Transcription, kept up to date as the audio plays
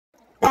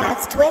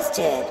That's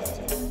Twisted.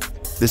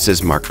 This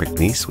is Mark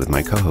McNease with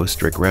my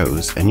co-host Rick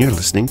Rose, and you're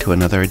listening to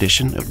another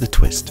edition of The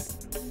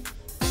Twist.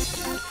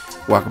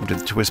 Welcome to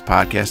The Twist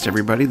Podcast,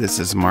 everybody. This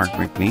is Mark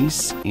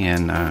McNease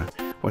in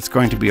what's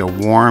going to be a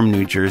warm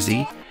New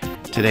Jersey.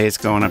 Today it's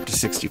going up to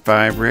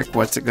 65. Rick,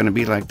 what's it going to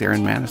be like there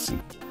in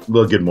Madison?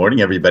 Well, good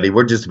morning, everybody.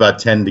 We're just about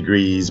 10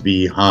 degrees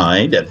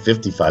behind at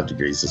 55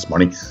 degrees this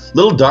morning. A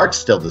little dark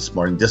still this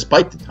morning,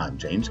 despite the time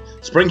change.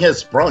 Spring has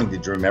sprung.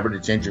 Did you remember to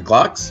change your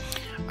clocks?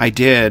 I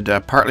did,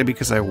 partly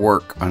because I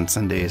work on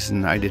Sundays,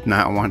 and I did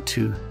not want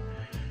to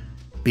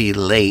be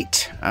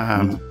late.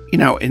 You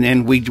know,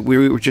 and we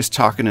were just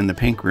talking in the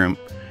pink room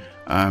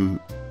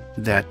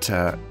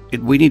that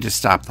we need to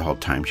stop the whole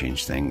time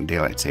change thing,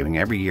 daylight saving.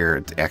 Every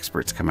year, the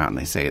experts come out and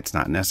they say it's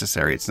not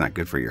necessary, it's not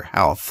good for your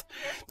health.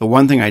 The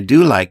one thing I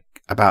do like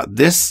about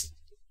this,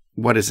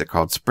 what is it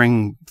called,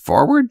 spring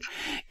forward,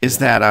 is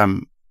that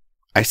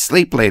I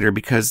sleep later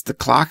because the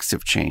clocks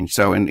have changed.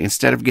 So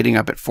instead of getting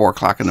up at 4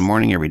 o'clock in the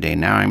morning every day,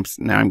 now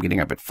I'm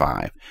getting up at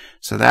 5.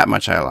 So that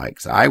much I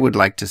like. So I would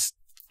like to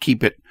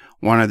keep it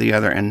one or the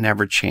other and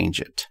never change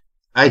it.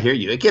 I hear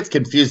you. It gets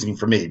confusing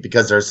for me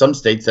because there are some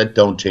states that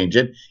don't change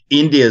it.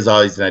 India is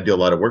always, and I do a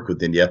lot of work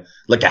with India,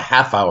 like a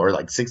half hour,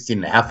 like 16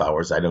 and a half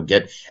hours I don't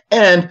get.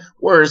 And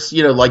worse,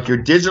 you know, like your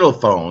digital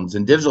phones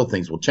and digital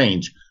things will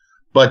change,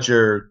 but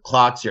your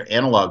clocks, your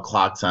analog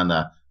clocks on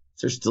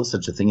is there still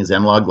such a thing as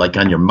analog, like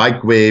on your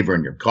microwave or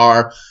in your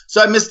car?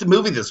 So I missed a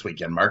movie this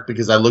weekend, Mark,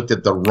 because I looked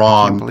at the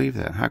wrong. I can't believe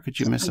that. How could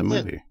you miss a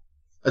movie?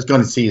 I was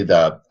going to see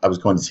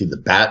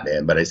the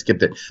Batman, but I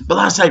skipped it. But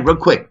last night, real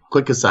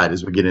quick aside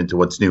as we get into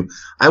what's new,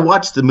 I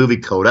watched the movie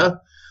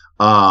Coda.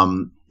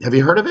 Have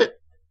you heard of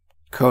it?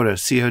 Coda,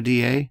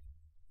 C-O-D-A?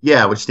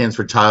 Yeah, which stands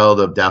for Child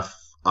of Deaf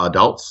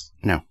Adults.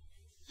 No.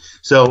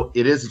 So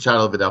it is a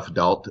child of a deaf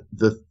adult.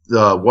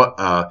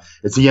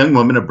 It's a young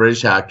woman, a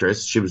British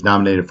actress. She was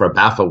nominated for a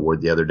BAFTA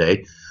award the other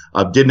day.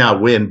 Did not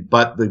win,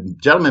 but the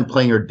gentleman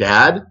playing her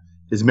dad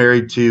is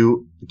married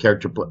to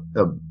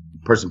the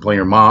person playing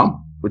her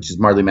mom, which is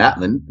Marlee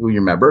Matlin, who you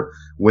remember,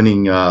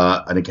 winning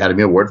an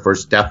Academy Award,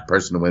 first deaf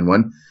person to win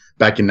one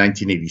back in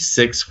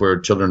 1986 for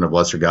Children of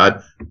Lesser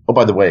God. Oh,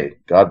 by the way,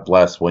 God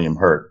bless William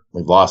Hurt.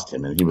 We've lost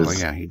him, and he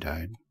was he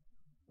died.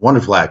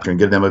 Wonderful actor and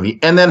good in that movie.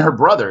 And then her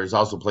brother is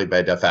also played by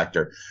a deaf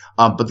actor.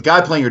 But the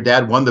guy playing her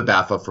dad won the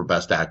BAFTA for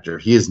Best Actor.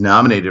 He is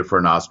nominated for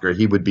an Oscar.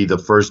 He would be the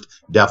first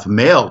deaf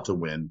male to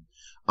win.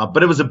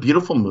 But it was a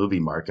beautiful movie,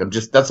 Mark.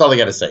 That's all I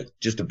got to say.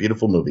 Just a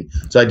beautiful movie.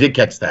 So I did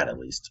catch that at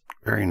least.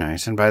 Very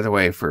nice. And by the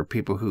way, for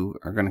people who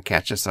are going to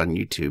catch us on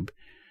YouTube,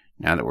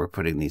 now that we're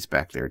putting these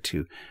back there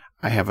too,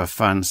 I have a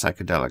fun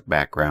psychedelic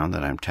background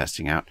that I'm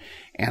testing out.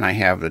 And I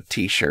have a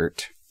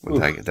T-shirt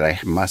that I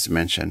must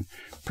mention,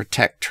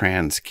 Protect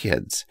Trans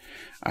Kids.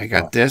 I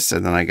got this,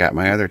 and then I got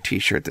my other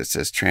T-shirt that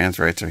says Trans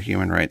Rights are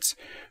Human Rights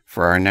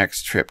for our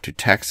next trip to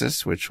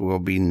Texas, which will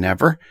be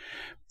never.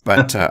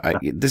 But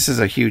this is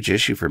a huge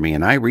issue for me,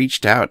 and I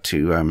reached out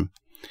to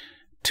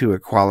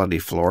Equality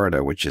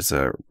Florida, which is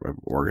a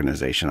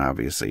organization,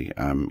 obviously,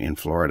 in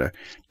Florida,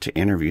 to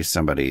interview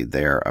somebody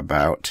there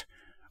about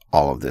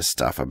all of this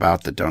stuff,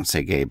 about the Don't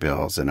Say Gay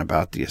bills and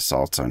about the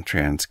assaults on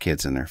trans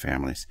kids and their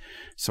families.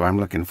 So I'm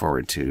looking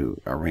forward to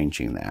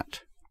arranging that.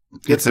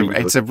 It's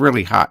a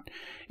really hot.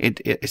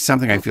 It's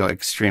something I feel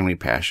extremely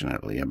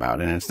passionately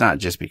about, and it's not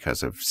just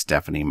because of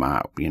Stephanie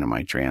Ma,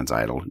 my trans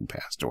idol who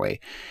passed away.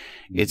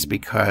 It's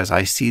because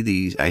I see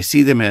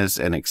them as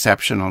an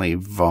exceptionally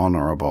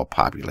vulnerable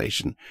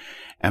population,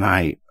 and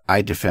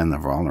I defend the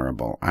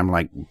vulnerable. I'm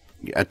like,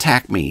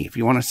 attack me. If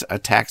you want to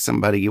attack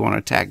somebody, you want to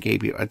attack gay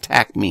people,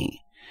 attack me.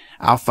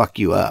 I'll fuck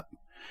you up.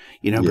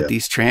 But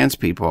these trans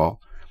people,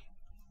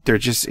 they're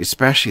just,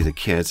 especially the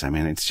kids. I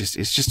mean, it's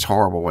just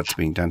horrible what's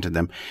being done to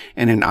them.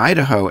 And in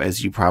Idaho,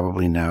 as you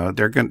probably know,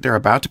 they're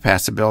about to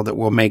pass a bill that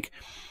will make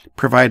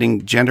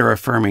providing gender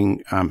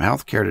affirming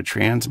health care to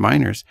trans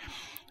minors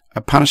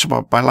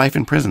punishable by life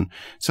in prison.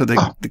 So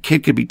the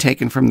kid could be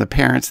taken from the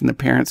parents, and the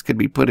parents could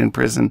be put in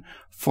prison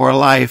for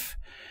life.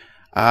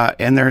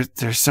 And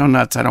they're so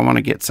nuts. I don't want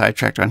to get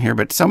sidetracked on here,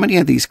 but so many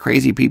of these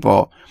crazy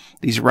people,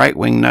 these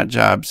right-wing nut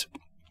jobs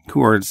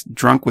who are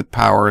drunk with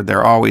power,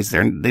 they're always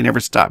there. They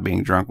never stop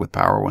being drunk with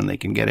power when they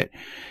can get it.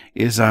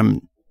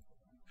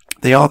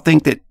 They all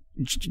think that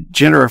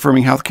gender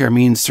affirming healthcare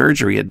means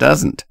surgery. It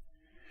doesn't.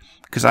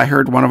 Because I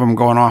heard one of them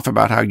going off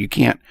about how you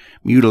can't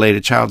mutilate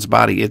a child's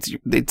body. It's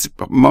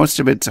most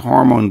of it's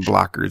hormone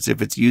blockers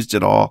if it's used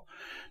at all.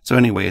 So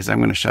anyways, I'm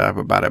going to shut up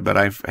about it, but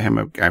I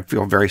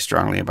feel very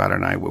strongly about it,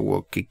 and I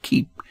will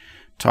keep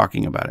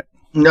talking about it.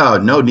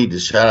 No need to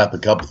shut up a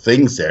couple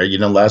things there.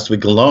 Last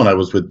week alone, I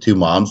was with two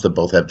moms that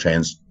both have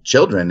trans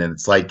children, and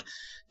it's like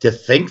to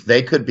think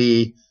they could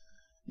be,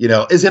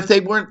 as if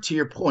they weren't, to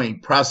your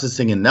point,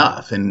 processing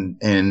enough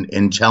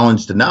and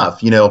challenged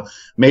enough.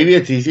 Maybe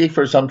it's easy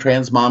for some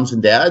trans moms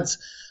and dads,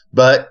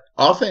 but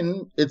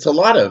often it's a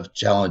lot of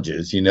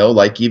challenges,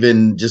 like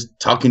even just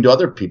talking to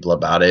other people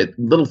about it,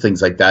 little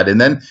things like that.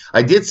 And then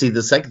I did see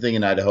the second thing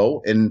in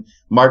Idaho, and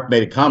Mark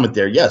made a comment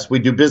there. Yes, we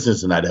do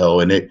business in Idaho,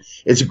 and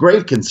it's a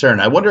grave concern.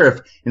 I wonder if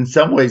in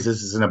some ways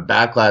this isn't a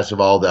backlash of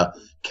all the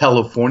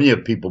California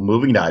people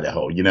moving to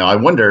Idaho. I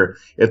wonder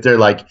if they're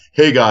like,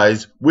 hey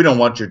guys, we don't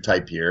want your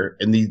type here.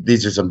 And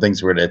these are some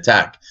things we're going to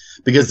attack.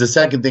 Because the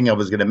second thing I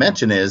was going to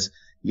mention is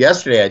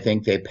yesterday, I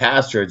think they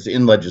passed, or it's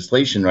in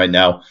legislation right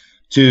now,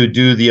 to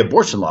do the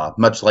abortion law,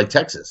 much like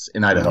Texas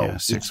in Idaho. Yeah,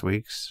 6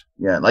 weeks.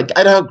 Yeah, like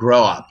Idaho,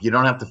 grow up. You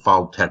don't have to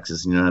follow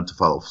Texas, and you don't have to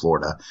follow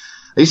Florida.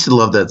 I used to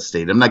love that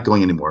state. I'm not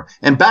going anymore.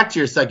 And back to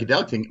your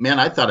psychedelic thing, man,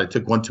 I thought I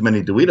took one too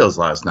many Doritos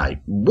last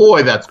night.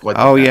 Boy, that's quite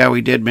the yeah, we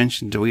did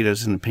mention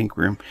Doritos in the pink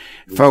room.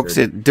 Folks,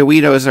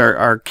 Doritos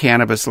are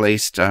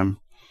cannabis-laced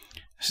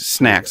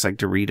snacks like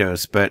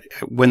Doritos, but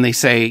when they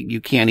say you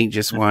can't eat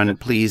just one,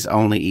 please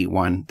only eat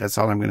one. That's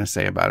all I'm going to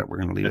say about it. We're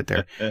going to leave it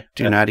there.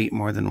 Do not eat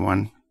more than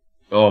one.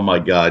 Oh, my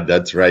God,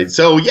 that's right.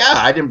 So, yeah,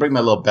 I didn't bring my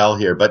little bell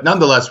here, but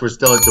nonetheless, we're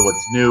still into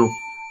what's new.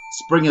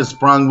 Spring has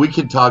sprung. We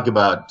could talk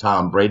about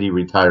Tom Brady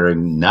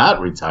retiring, not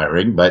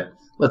retiring, but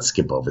let's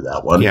skip over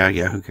that one. Yeah,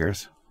 who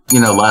cares?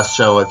 Last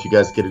show, if you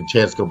guys get a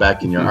chance, go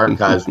back in your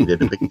archives. We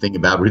did a big thing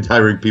about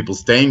retiring people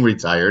staying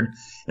retired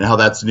and how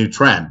that's a new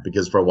trend,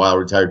 because for a while,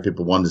 retired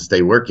people wanted to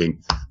stay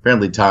working.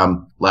 Apparently,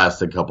 Tom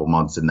lasted a couple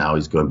months, and now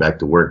he's going back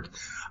to work.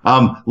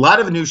 A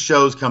lot of new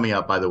shows coming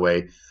up, by the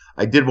way.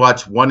 I did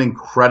watch one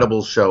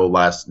incredible show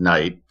last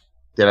night.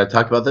 Did I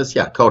talk about this?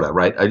 Yeah, Coda,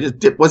 right? I just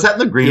did. Was that in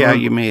the green room? Yeah,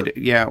 you made it.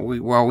 Yeah,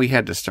 we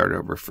had to start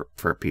over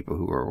for people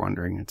who were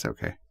wondering. It's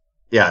okay.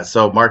 Yeah,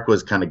 so Mark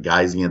was kind of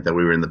guising it that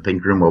we were in the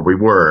pink room, where we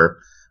were,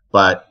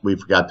 but we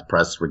forgot to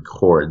press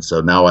record.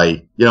 So now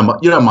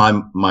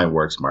my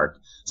works, Mark.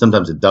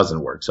 Sometimes it doesn't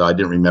work, so I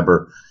didn't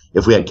remember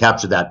if we had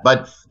captured that.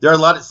 But there are a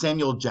lot of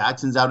Samuel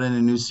Jacksons out in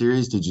a new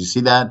series. Did you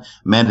see that?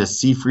 Amanda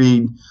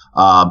Seyfried.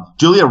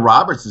 Julia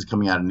Roberts is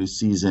coming out a new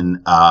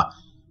season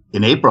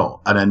in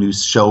April on a new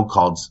show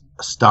called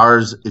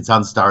Stars. It's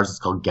on Stars. It's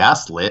called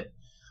Gaslit.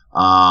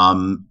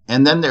 And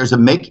then there's a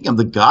making of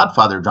the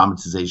Godfather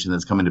dramatization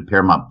that's coming to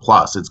Paramount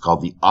Plus. It's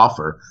called The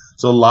Offer.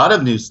 So a lot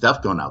of new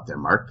stuff going out there,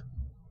 Mark.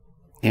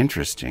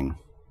 Interesting.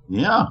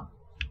 Yeah.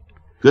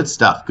 Good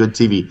stuff. Good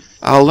TV.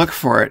 I'll look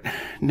for it.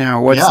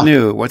 Now, what's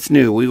new? What's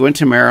new? We went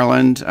to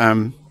Maryland.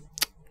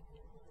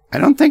 I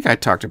don't think I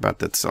talked about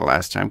this the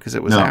last time because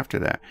it was after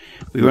that.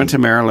 We went to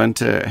Maryland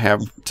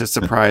to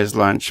surprise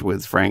lunch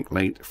with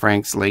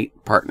Frank's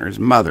late partner's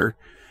mother,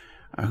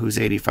 who's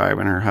 85,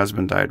 and her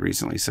husband died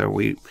recently. So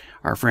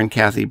our friend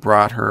Kathy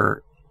brought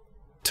her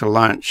to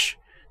lunch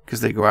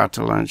because they go out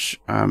to lunch,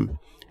 and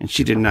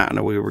she did not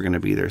know we were going to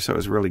be there. So it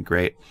was really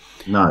great.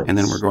 Nice. And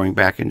then we're going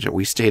back, and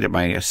we stayed at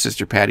my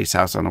sister Patty's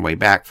house on the way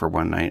back for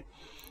one night.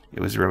 It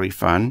was really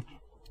fun.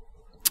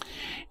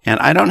 And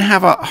I don't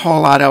have a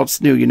whole lot else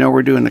new.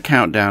 We're doing the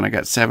countdown. I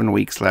got 7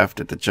 weeks left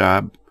at the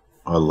job.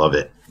 I love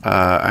it.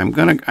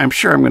 I'm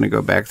sure I'm gonna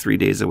go back 3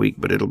 days a week,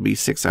 but it'll be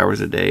 6 hours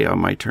a day on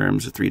my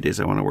terms. The 3 days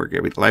I want to work.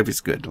 Life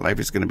is good. Life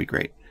is gonna be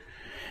great.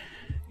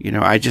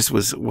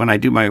 When I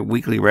do my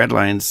weekly Red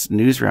Lines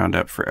news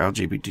roundup for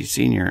LGBT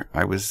Senior,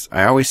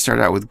 I always start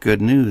out with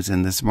good news.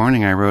 And this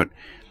morning I wrote,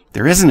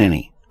 there isn't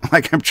any.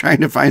 Like, I'm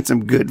trying to find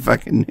some good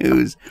fucking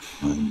news.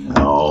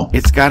 No.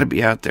 It's got to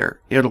be out there.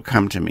 It'll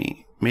come to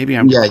me. Maybe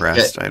I'm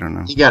depressed. I don't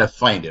know. You got to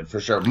find it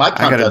for sure. I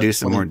got to do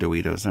some more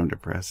Doritos. I'm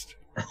depressed.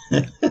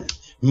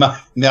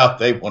 No,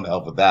 they won't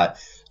help with that.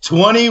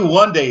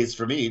 21 days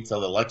for me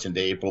till election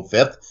day, April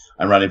 5th.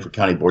 I'm running for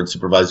county board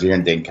supervisor here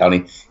in Dane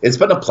County. It's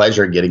been a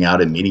pleasure getting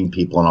out and meeting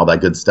people and all that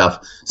good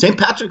stuff. St.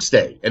 Patrick's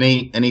Day.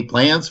 Any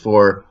plans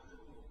for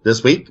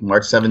this week,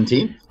 March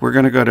 17th? We're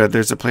going to go to,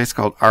 there's a place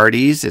called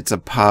Artie's. It's a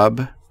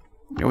pub.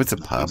 It's a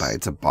pub.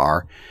 It's a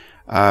bar.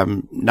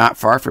 Not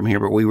far from here,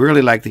 but we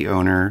really like the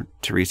owner,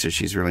 Teresa.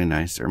 She's really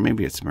nice. Or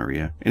maybe it's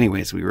Maria.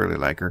 Anyways, we really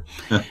like her.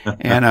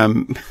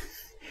 And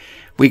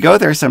we go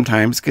there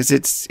sometimes because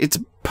it's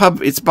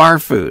bar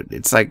food.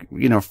 It's like,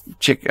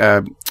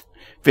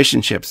 fish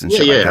and chips and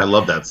shit like that. I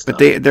love that stuff.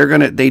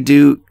 But they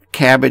do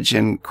cabbage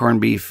and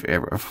corned beef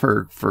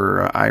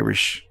for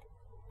Irish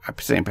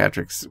St.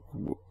 Patrick's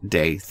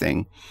Day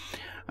thing.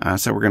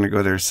 So we're going to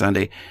go there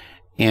Sunday.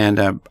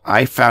 And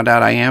I found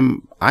out I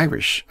am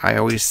Irish. I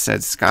always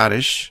said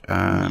Scottish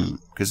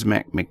because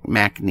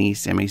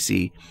McNease,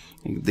 M-A-C,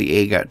 the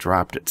A got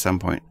dropped at some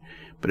point.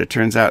 But it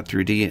turns out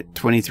through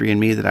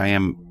 23andMe that I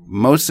am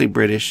mostly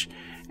British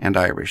and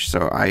Irish.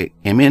 So I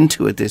am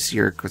into it this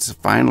year because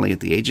finally, at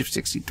the age of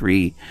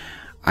 63,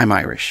 I'm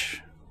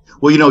Irish.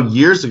 Well,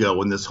 years ago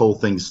when this whole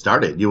thing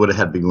started, you would have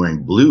had to be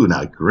wearing blue,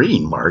 not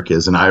green, Mark,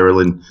 as an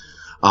Ireland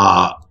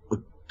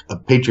a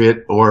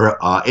patriot or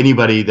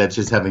anybody that's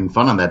just having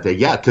fun on that day.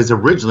 Yeah, because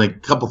originally,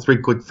 three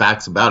quick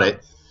facts about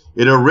it.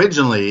 It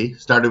originally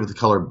started with the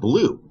color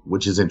blue,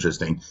 which is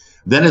interesting.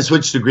 Then it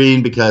switched to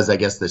green because I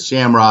guess the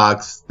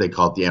Shamrocks, they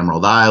call it the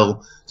Emerald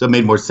Isle. So it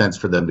made more sense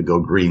for them to go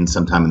green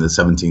sometime in the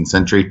 17th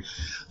century.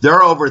 There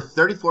are over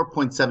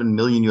 34.7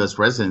 million U.S.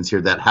 residents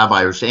here that have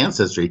Irish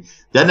ancestry.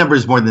 That number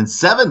is more than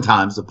 7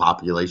 times the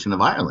population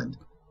of Ireland.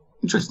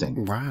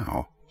 Interesting.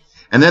 Wow.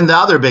 And then the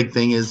other big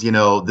thing is,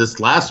 this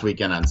last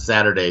weekend on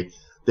Saturday,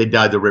 they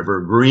dyed the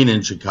River green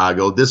in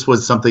Chicago. This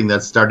was something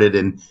that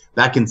started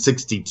back in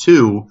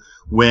 '62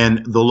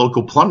 when the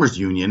local plumbers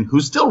union, who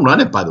still run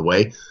it, by the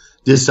way,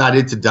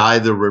 decided to dye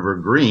the river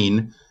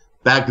green.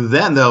 Back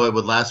then, though, it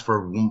would last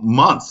for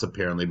months,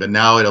 apparently, but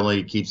now it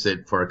only keeps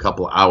it for a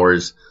couple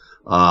hours.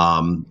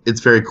 It's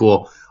very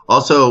cool.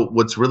 Also,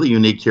 what's really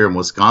unique here in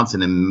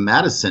Wisconsin and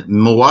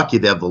Milwaukee,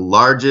 they have the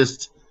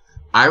largest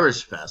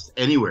Irish Fest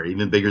anywhere,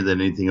 even bigger than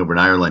anything over in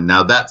Ireland.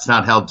 Now, that's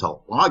not held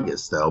till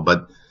August, though,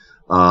 but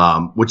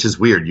which is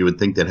weird. You would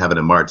think they'd have it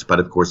in March, but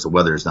of course the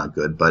weather is not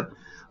good. But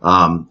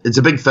it's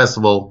a big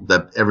festival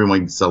that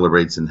everyone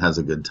celebrates and has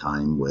a good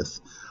time with.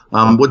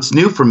 What's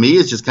new for me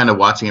is just kind of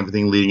watching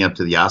everything leading up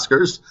to the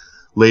Oscars.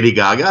 Lady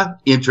Gaga,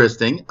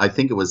 interesting. I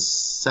think it was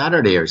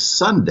Saturday or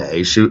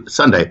Sunday.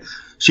 Sunday.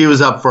 She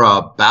was up for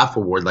a BAFTA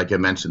award, like I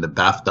mentioned, the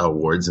BAFTA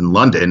Awards in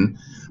London,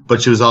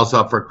 but she was also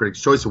up for a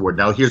Critics' Choice Award.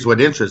 Now, here's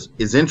what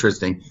is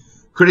interesting.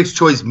 Critics'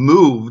 Choice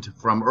moved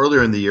from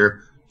earlier in the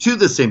year to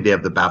the same day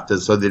of the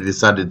BAFTAs, so they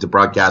decided to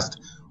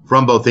broadcast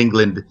from both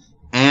England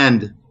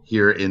and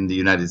here in the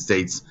United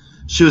States.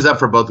 She was up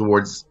for both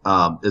awards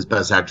as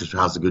Best Actress for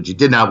House of Gucci.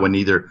 Did not win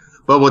either.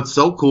 But what's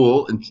so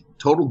cool, in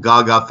total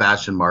Gaga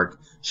fashion mark,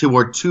 she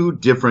wore 2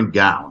 different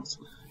gowns.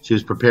 She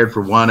was prepared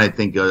for one. I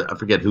think, I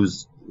forget who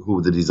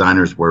the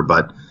designers were,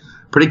 but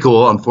pretty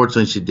cool.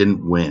 Unfortunately, she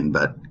didn't win,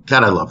 but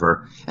God, I love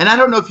her. And I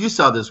don't know if you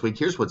saw this week.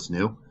 Here's what's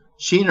new.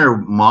 She and her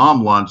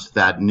mom launched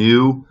that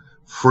new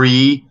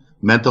free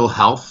mental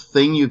health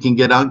thing you can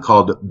get on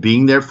called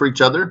Being There for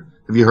Each Other.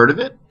 Have you heard of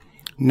it?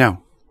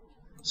 No.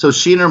 So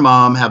she and her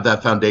mom have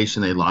that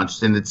foundation they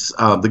launched, and it's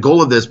the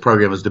goal of this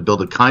program is to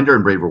build a kinder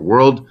and braver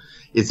world.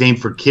 It's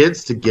aimed for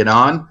kids to get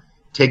on,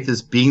 take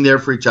this Being There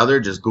for Each Other.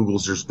 Just Google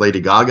search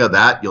Lady Gaga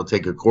that. You'll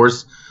take a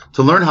course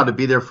to learn how to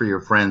be there for your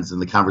friends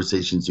and the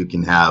conversations you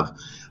can have,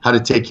 how to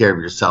take care of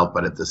yourself,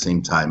 but at the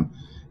same time,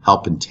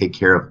 help and take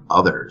care of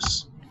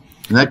others.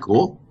 Isn't that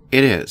cool?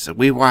 It is.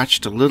 We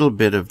watched a little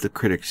bit of the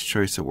Critics'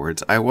 Choice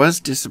Awards. I was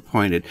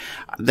disappointed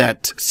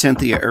that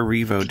Cynthia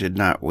Erivo did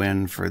not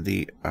win for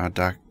the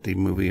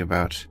movie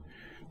about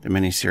the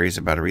miniseries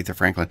about Aretha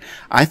Franklin.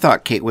 I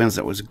thought Kate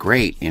Winslet was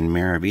great in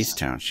Mare of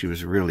Easttown. She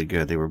was really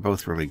good. They were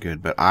both really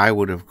good, but I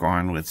would have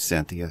gone with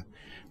Cynthia.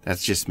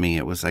 That's just me.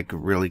 It was like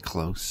really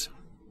close.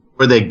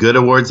 Were they good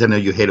awards? I know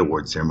you hate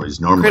award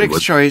ceremonies normally.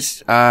 Critics'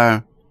 Choice,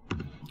 I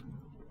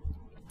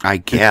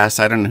guess.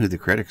 I don't know who the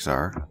critics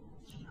are.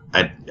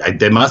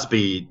 They must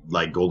be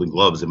like Golden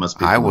Globes. It must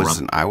be. I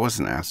wasn't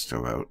asked to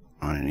vote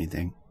on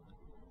anything.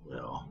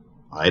 Well,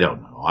 I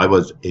don't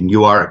know. And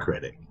you are a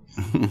critic.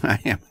 I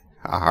am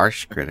a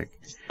harsh critic.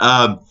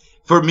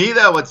 For me,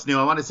 though, what's new?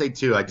 I want to say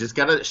too. I just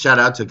got to shout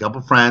out to a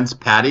couple friends.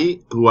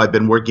 Patty, who I've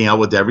been working out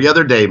with every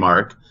other day.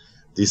 Mark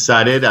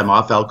decided I'm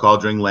off alcohol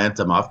during Lent.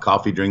 I'm off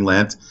coffee during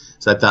Lent.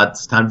 So I thought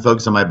it's time to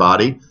focus on my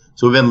body.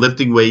 So we've been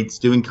lifting weights,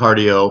 doing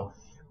cardio.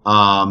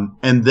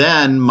 And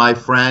then my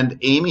friend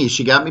Amy,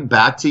 she got me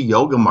back to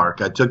yoga, Mark.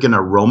 I took an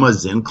Aroma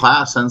Zen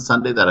class on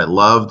Sunday that I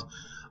loved.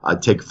 I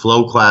take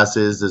flow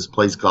classes. This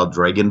place called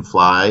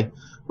Dragonfly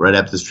right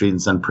up the street in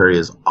Sun Prairie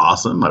is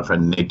awesome. My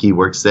friend Nikki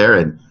works there,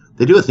 and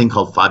they do a thing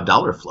called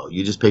 $5 flow.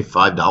 You just pay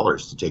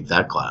 $5 to take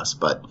that class.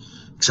 But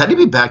excited to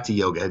be back to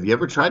yoga. Have you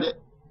ever tried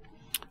it?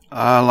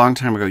 A long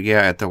time ago,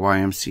 yeah, at the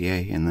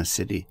YMCA in the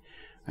city.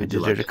 I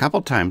did it a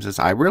couple times.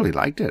 I really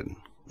liked it.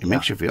 It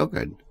makes you feel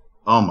good.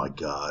 Oh my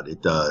God,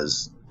 it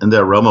does. And the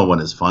aroma one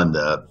is fun.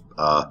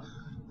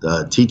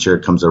 The teacher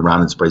comes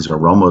around and sprays an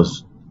aroma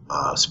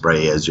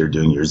spray as you're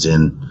doing your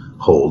Zen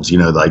holds.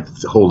 Like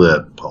hold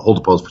a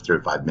pose for 3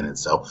 to 5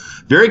 minutes. So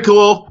very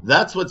cool.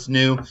 That's what's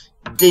new.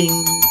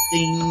 Ding,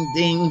 ding,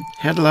 ding.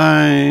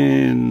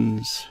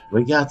 Headlines.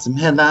 We got some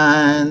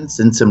headlines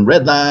and some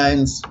red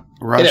lines.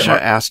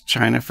 Russia asked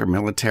China for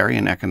military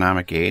and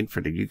economic aid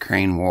for the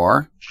Ukraine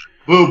war.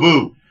 Boo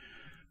boo.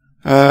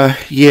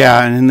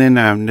 Yeah, and then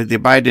the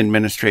Biden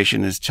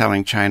administration is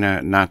telling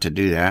China not to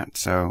do that,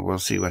 so we'll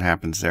see what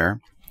happens there.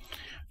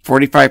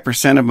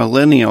 45% of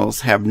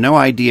millennials have no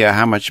idea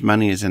how much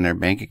money is in their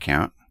bank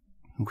account,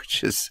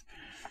 which is,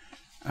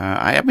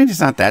 I mean, it's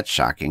not that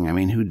shocking. I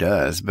mean, who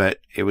does? But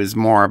it was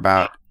more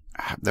about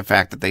the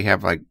fact that they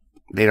have,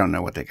 they don't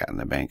know what they got in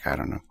the bank. I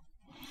don't know.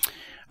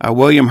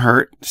 William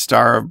Hurt,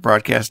 star of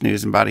broadcast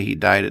news and body heat,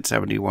 died at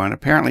 71,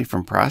 apparently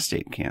from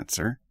prostate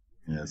cancer.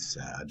 That's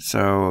sad.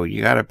 So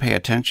you got to pay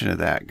attention to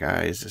that,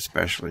 guys,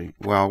 especially.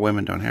 Well,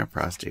 women don't have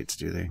prostates,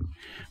 do they?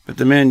 But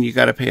the men, you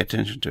got to pay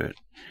attention to it.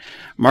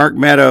 Mark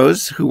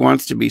Meadows, who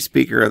wants to be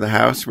Speaker of the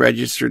House,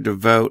 registered to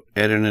vote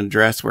at an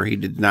address where he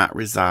did not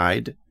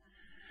reside.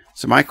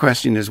 So my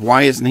question is,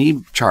 why isn't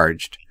he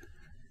charged?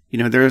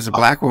 There was a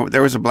black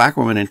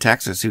woman in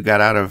Texas who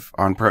got out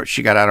on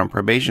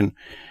probation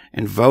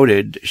and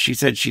voted. She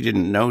said she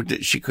didn't know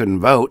that she couldn't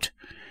vote,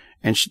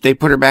 and they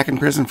put her back in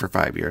prison for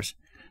 5 years.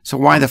 So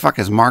why the fuck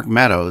is Mark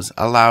Meadows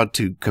allowed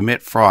to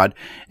commit fraud?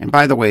 And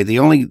by the way, the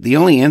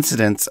only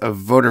incidents of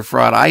voter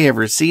fraud I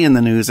ever see in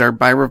the news are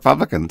by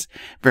Republicans.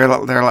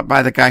 They're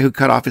by the guy who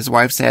cut off his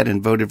wife's head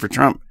and voted for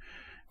Trump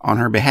on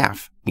her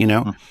behalf. You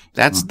know,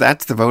 that's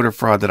the voter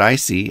fraud that I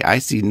see. I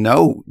see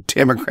no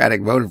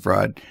Democratic voter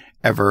fraud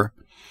ever.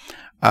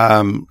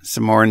 Some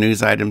more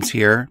news items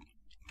here.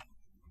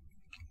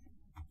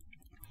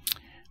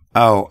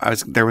 Oh,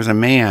 there was a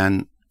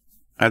man.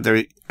 There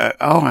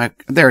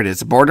it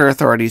is. Border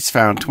authorities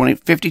found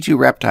 52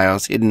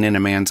 reptiles hidden in a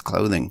man's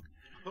clothing.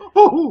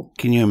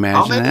 Can you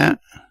imagine that?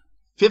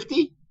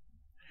 50?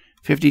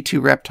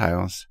 52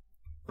 reptiles.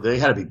 They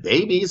got to be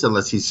babies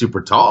unless he's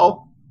super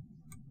tall.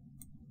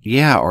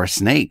 Yeah, or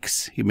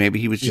snakes. Maybe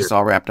he was just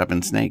all wrapped up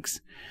in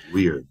snakes.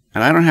 Weird.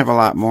 And I don't have a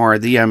lot more.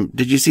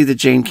 Did you see the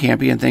Jane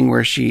Campion thing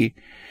where she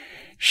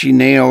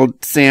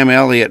nailed Sam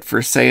Elliott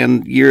for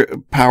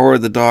saying Power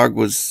of the Dog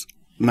was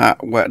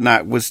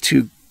was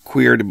too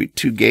queer to be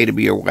too gay to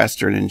be a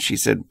Western, and she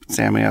said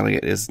Sam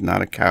Elliott is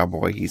not a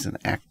cowboy, he's an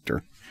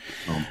actor.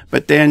 Oh.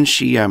 But then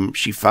she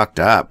fucked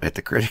up at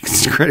the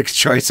Critics'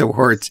 Choice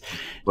Awards.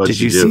 Did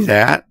you see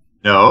that?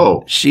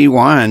 No. She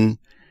won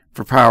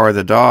for Power of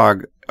the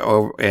Dog,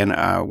 and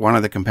one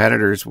of the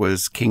competitors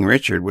was King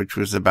Richard, which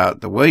was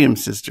about the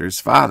Williams sisters'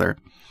 father.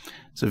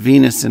 So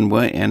Venus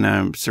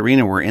and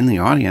Serena were in the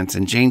audience,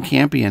 and Jane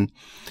Campion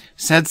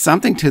said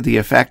something to the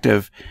effect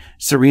of,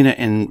 Serena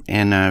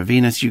and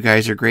Venus, you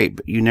guys are great,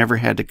 but you never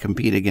had to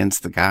compete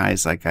against the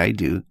guys like I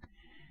do.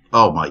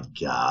 Oh my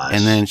gosh.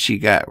 And then she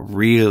got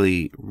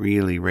really,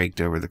 really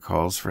raked over the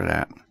coals for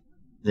that.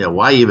 Yeah,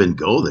 why even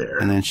go there?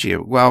 And then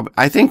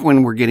I think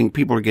when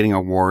people are getting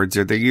awards,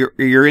 or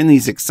you're in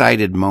these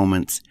excited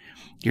moments,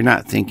 you're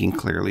not thinking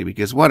clearly,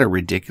 because what a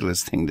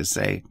ridiculous thing to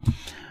say.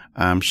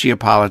 She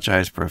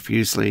apologized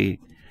profusely.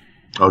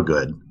 Oh,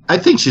 good. I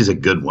think she's a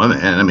good woman.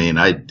 I mean,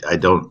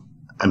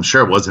 I'm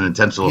sure it wasn't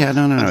intentional. Yeah,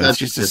 no. It's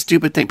just a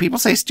stupid thing. People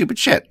say stupid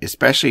shit,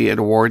 especially at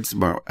awards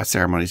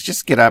ceremonies.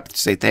 Just get up,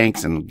 say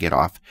thanks, and get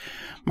off.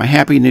 My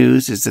happy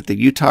news is that the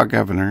Utah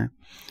governor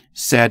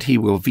said he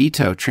will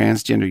veto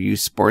transgender youth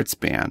sports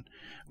ban.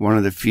 One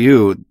of the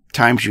few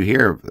times you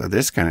hear of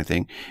this kind of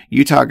thing.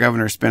 Utah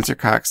Governor Spencer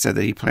Cox said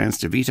that he plans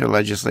to veto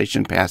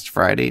legislation passed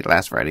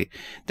last Friday,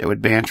 that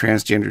would ban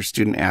transgender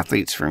student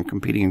athletes from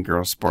competing in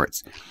girls'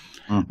 sports.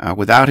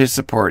 Without his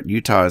support,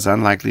 Utah is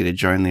unlikely to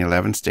join the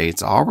 11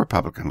 states, all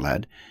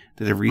Republican-led,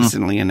 that have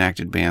recently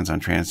enacted bans on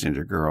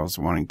transgender girls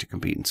wanting to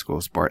compete in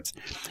school sports.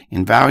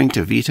 In vowing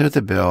to veto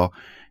the bill,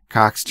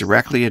 Cox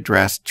directly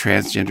addressed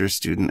transgender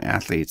student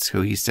athletes,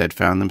 who he said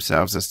found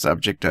themselves a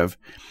subject of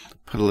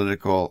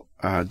political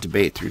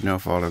debate through no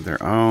fault of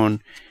their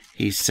own.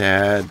 He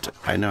said,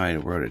 I know I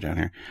wrote it down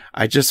here,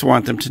 I just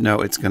want them to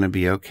know it's going to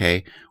be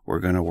okay. We're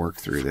going to work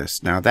through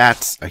this. Now,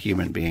 that's a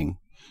human being.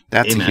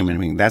 That's Amen. A human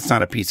being. That's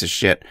not a piece of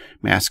shit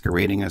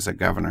masquerading as a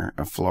governor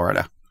of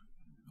Florida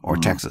or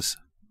Texas.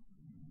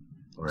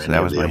 So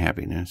that was my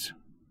happy news.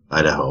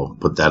 Idaho.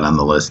 Put that on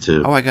the list,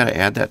 too. Oh, I got to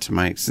add that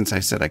to since I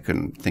said I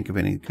couldn't think of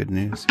any good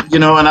news. You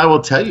know, and I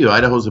will tell you,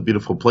 Idaho's a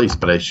beautiful place,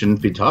 but I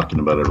shouldn't be talking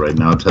about it right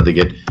now until they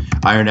get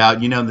ironed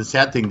out. You know, the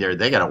sad thing there,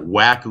 they got a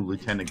wacko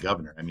lieutenant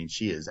governor. I mean,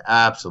 she is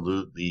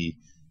absolutely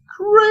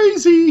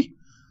crazy.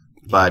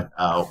 But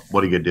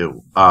what are you going to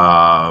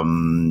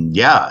do?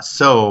 Yeah,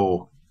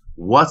 so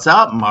what's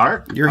up,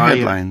 Mark? Your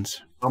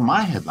headlines. Oh,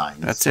 my headlines.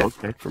 That's it.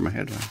 Okay, for my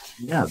headlines.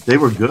 Yeah, they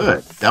were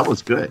good. That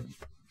was good.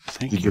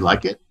 Did you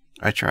like it?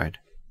 I tried.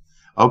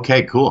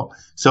 Okay, cool.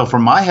 So for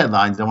my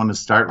headlines, I want to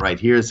start right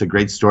here. It's a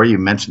great story. You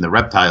mentioned the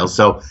reptiles.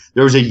 So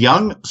there was a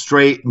young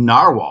stray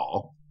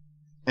narwhal,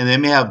 and they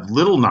may have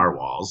little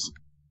narwhals.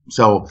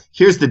 So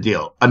here's the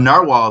deal. A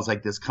narwhal is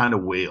like this kind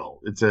of whale.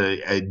 It's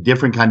a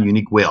different kind of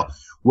unique whale.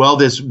 Well,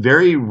 this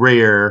very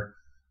rare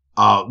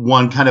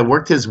one kind of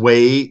worked his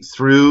way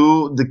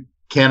through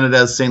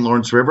Canada's St.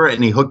 Lawrence River,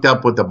 and he hooked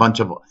up with a bunch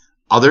of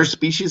other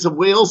species of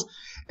whales.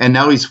 And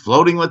now he's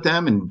floating with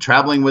them and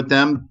traveling with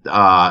them.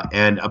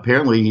 And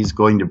apparently he's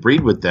going to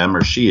breed with them,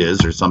 or she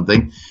is, or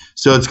something.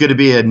 So it's going to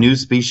be a new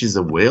species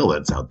of whale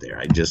that's out there.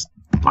 I just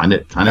find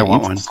it kind of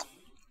interesting.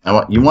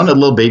 You want a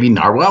little baby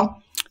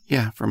narwhal?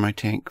 Yeah, for my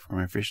tank, for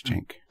my fish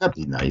tank. That'd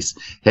be nice.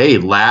 Hey,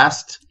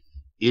 last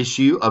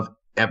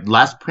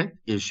print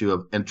issue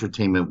of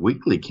Entertainment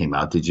Weekly came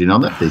out. Did you know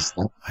that?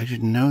 I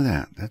didn't know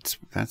that. That's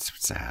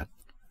sad.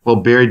 Well,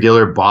 Barry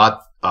Diller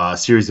bought a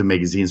series of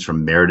magazines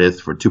from Meredith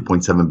for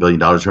 $2.7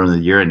 billion earlier in the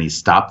year, and he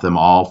stopped them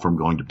all from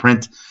going to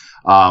print.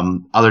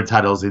 Other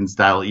titles: In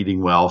Style,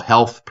 Eating Well,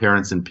 Health,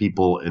 Parents and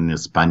People in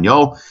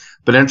Espanol.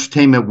 But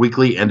Entertainment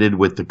Weekly ended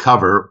with the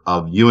cover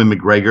of Ewan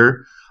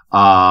McGregor,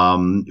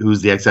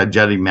 who's the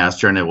ex-Jedi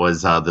Master, and it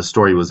was the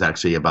story was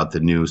actually about the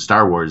new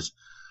Star Wars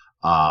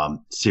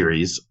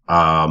series,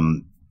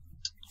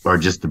 or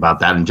just about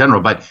that in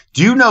general. But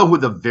do you know who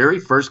the very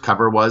first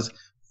cover was?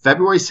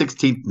 February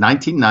 16th,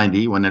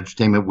 1990, when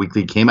Entertainment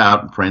Weekly came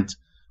out in print.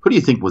 Who do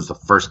you think was the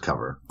first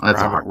cover?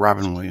 That's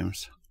Robin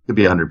Williams. Could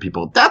be 100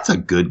 people. That's a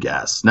good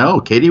guess.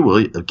 No, Katie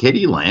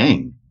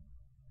Lang.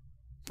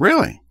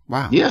 Really?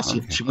 Wow. Yeah,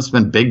 Okay. she must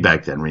have been big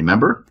back then,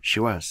 remember? She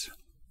was.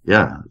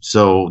 Yeah,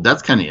 so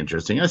that's kind of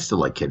interesting. I still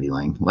like Katie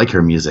Lang, like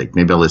her music.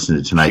 Maybe I'll listen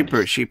to it tonight.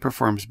 She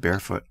performs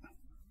barefoot.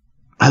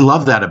 I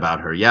love that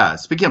about her. Yeah.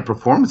 Speaking of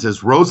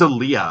performances,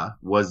 Rosalia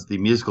was the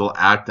musical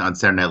act on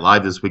Saturday Night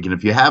Live this weekend.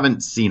 If you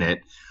haven't seen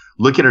it,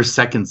 look at her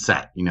second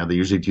set. You know, they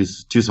usually do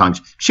two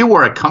songs. She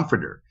wore a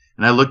comforter,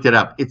 and I looked it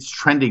up. It's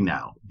trending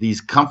now.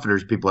 These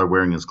comforters people are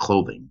wearing as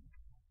clothing.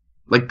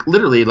 Like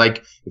literally,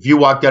 like if you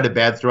walked out of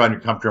bed, threw on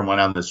your comforter, and went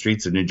out on the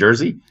streets of New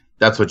Jersey,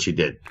 that's what she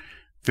did.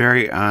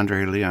 Very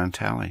Andre Leon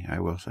Talley, I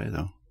will say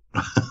though.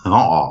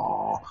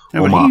 Oh,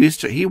 no,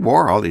 he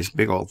wore all these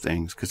big old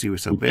things because he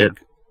was so big.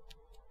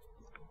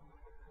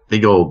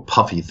 Big old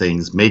puffy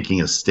things,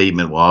 making a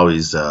statement will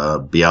always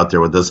be out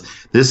there with us.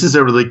 This is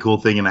a really cool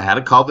thing, and I had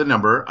to call the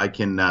number. I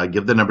can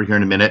give the number here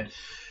in a minute,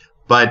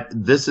 but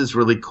this is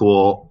really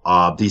cool.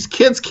 These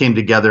kids came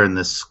together in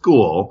this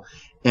school,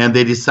 and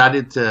they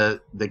decided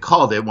they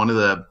called it, one of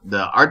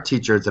the art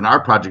teachers in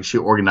our project she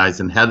organized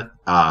in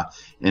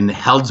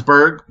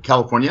Healdsburg,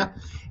 California,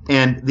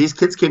 and these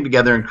kids came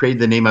together and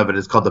created the name of it.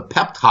 It's called the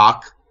Pep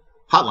Talk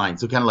Hotline,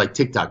 so kind of like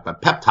TikTok,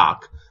 but Pep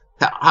Talk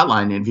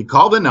Hotline, and if you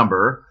call the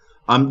number,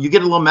 you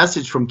get a little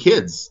message from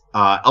kids,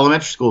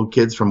 elementary school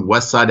kids from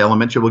Westside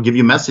Elementary will give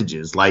you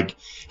messages like,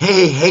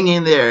 hey, hang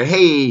in there.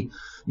 Hey,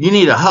 you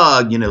need a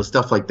hug,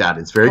 stuff like that.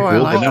 It's very cool. I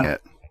like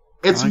it.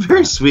 It's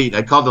very sweet.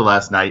 I called it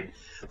last night.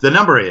 The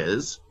number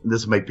is,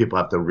 this will make people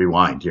have to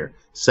rewind here,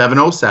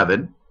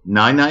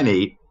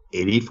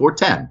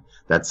 707-998-8410.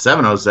 That's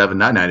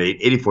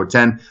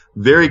 707-998-8410.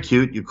 Very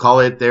cute. You call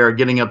it. They are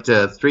getting up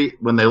to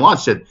when they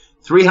launched it,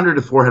 300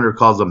 to 400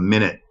 calls a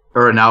minute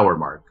or an hour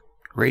mark.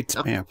 Rates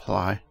may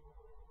apply.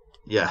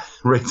 Yeah,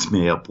 rates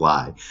may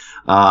apply.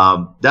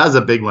 That was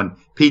a big one.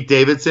 Pete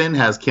Davidson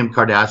has Kim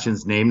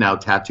Kardashian's name now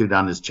tattooed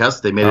on his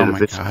chest. They made it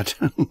official on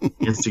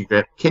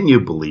Instagram. Can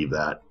you believe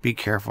that? Be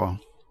careful.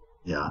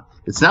 Yeah,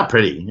 it's not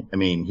pretty. I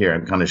mean, here,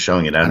 I'm kind of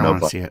showing it. I don't know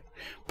want to see it.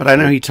 But I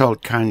know he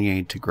told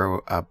Kanye to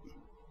grow up.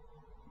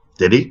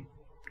 Did he?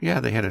 Yeah,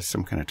 they had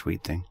some kind of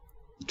tweet thing.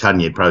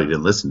 Kanye probably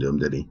didn't listen to him,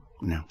 did he?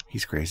 No,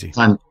 he's crazy.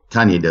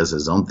 Kanye does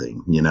his own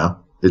thing,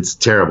 It's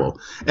terrible.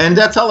 And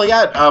that's all I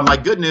got. My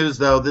good news,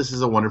 though, this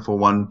is a wonderful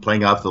one,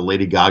 playing off the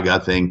Lady Gaga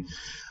thing.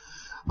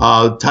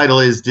 Title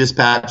is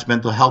Dispatch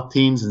Mental Health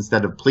Teams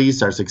Instead of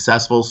Police Are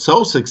Successful.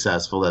 So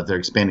successful that they're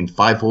expanding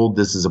fivefold.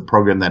 This is a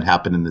program that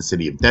happened in the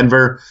city of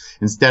Denver.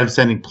 Instead of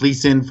sending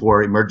police in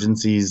for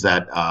emergencies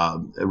that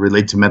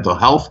relate to mental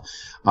health,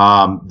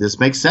 this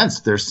makes sense.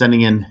 They're sending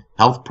in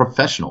health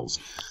professionals.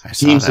 I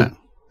saw that.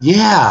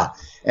 Yeah.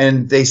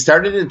 And they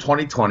started in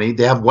 2020.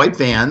 They have white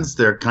vans.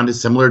 They're kind of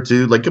similar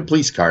to like a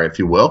police car, if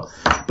you will.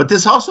 But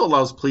this also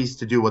allows police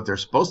to do what they're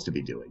supposed to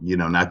be doing,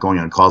 not going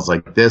on calls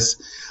like this.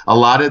 A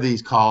lot of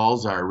these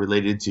calls are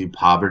related to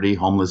poverty,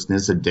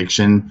 homelessness,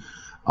 addiction.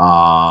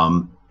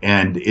 And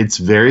it's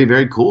very,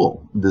 very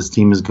cool. This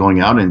team is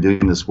going out and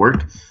doing this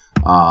work.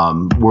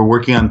 We're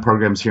working on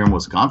programs here in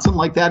Wisconsin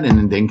like that and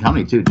in Dane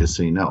County, too, just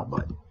so you know.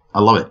 But I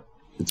love it.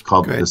 It's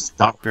called the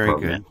Stop Very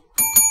Program. Good.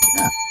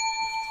 Yeah.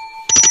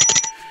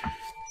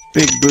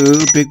 Big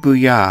boo, big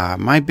booyah.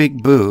 My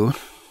big boo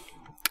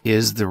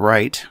is the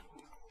right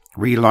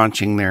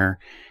relaunching their,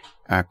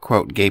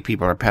 quote, gay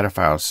people are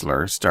pedophiles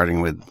slur,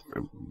 starting with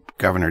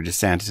Governor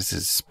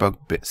DeSantis'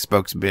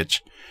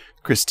 spokesbitch,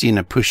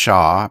 Christina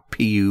Pushaw,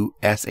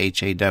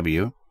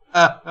 P-U-S-H-A-W.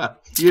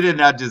 You did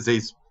not just say...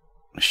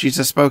 She's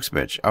a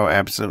spokesbitch. Oh,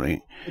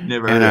 absolutely.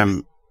 Never heard of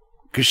it.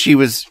 Because she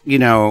was,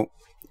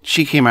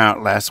 she came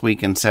out last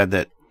week and said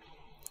that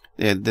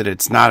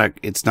it's not a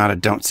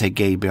don't say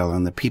gay bill,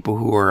 and the people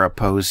who are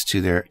opposed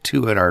to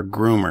it are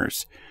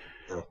groomers,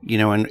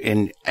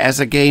 and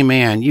as a gay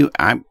man, you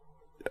know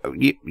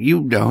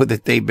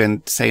that they've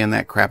been saying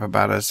that crap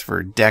about us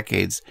for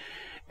decades,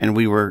 and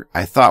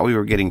I thought we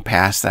were getting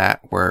past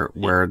that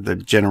where the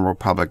general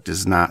public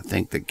does not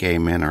think that gay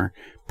men are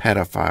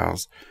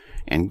pedophiles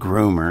and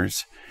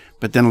groomers.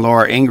 But then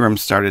Laura Ingraham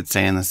started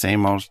saying the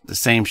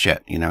same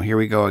shit. Here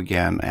we go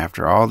again.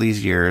 After all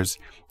these years,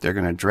 they're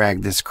going to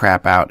drag this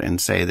crap out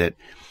and say that,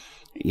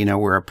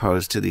 we're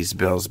opposed to these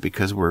bills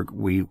because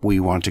we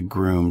want to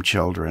groom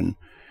children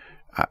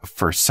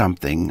for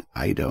something.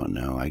 I don't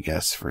know. I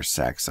guess for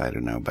sex. I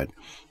don't know. But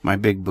my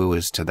big boo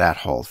is to that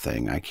whole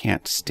thing. I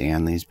can't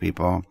stand these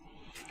people.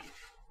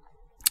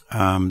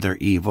 They're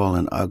evil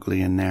and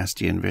ugly and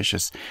nasty and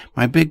vicious.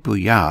 My big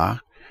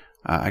booyah,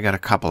 I got a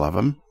couple of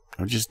them.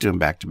 I'll just do them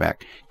back to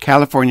back.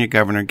 California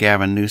Governor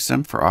Gavin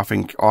Newsom for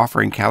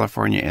offering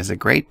California as a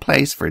great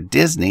place for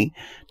Disney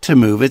to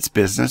move its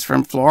business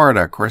from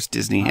Florida. Of course,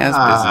 Disney has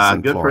business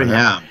in Florida. Good for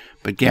him.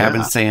 But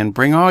Gavin's saying,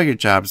 bring all your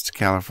jobs to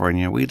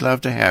California. We'd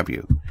love to have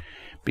you.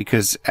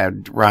 Because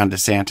Ron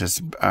DeSantis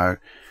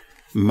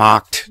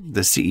mocked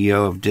the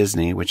CEO of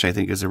Disney, which I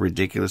think is a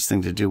ridiculous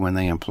thing to do when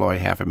they employ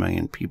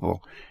 500,000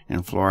 people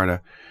in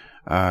Florida.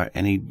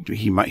 And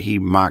he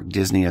mocked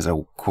Disney as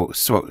a quote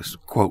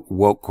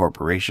woke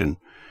corporation.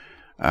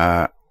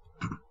 I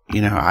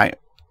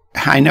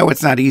know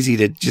it's not easy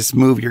to just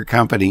move your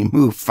company,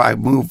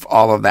 move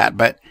all of that,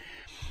 but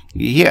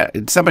Yeah,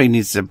 somebody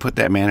needs to put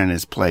that man in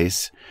his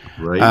place.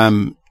 Right.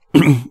 And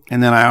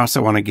then I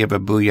also want to give a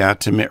booyah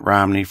to Mitt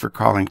Romney for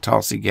calling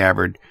Tulsi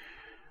Gabbard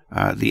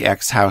the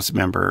ex-House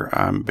member,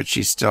 but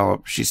she's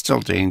still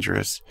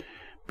dangerous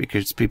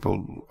because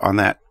people on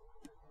that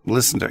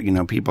listen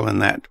to, people in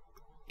that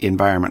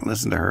environment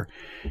listen to her.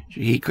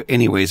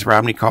 Anyways,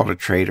 Romney called her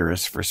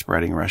traitorous for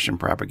spreading Russian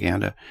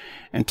propaganda,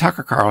 and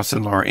Tucker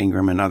Carlson, Laura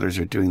Ingraham, and others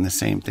are doing the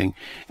same thing,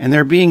 and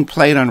they're being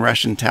played on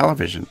Russian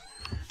television.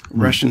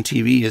 Russian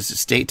TV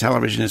state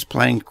television is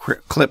playing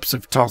clips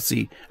of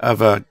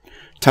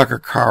Tucker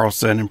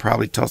Carlson and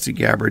probably Tulsi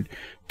Gabbard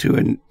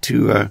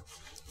to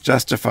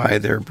justify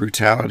their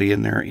brutality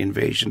and their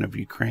invasion of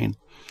Ukraine.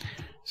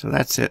 So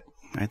that's it,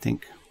 I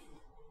think.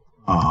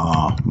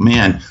 Oh,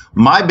 man.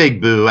 My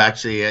big boo,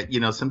 actually,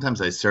 sometimes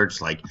I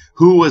search, like,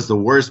 who was the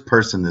worst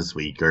person this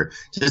week, or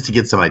just to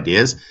get some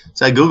ideas.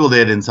 So I Googled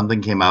it, and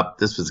something came up.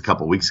 This was a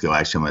couple weeks ago,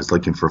 actually, when I was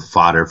looking for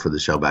fodder for the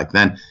show back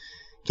then.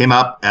 Came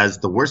up as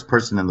the worst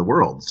person in the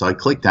world. So I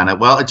clicked on it.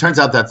 Well, it turns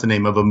out that's the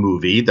name of a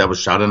movie that was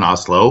shot in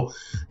Oslo,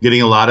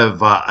 getting a lot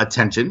of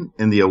attention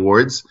in the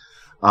awards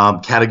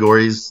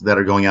categories that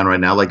are going on right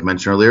now, like I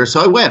mentioned earlier.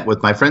 So I went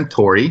with my friend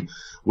Tori.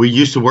 We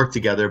used to work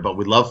together, but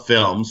we love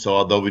film. So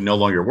although we no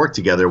longer work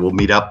together, we'll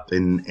meet up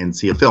and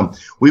see a film.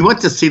 We went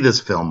to see this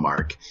film,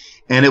 Mark,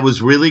 and it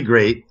was really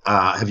great.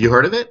 Have you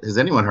heard of it? Has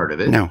anyone heard of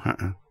it? No.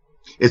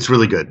 It's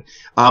really good.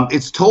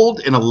 It's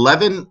told in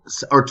 11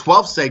 or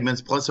 12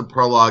 segments plus a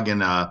prologue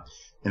and an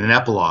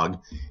epilogue.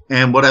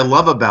 And what I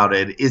love about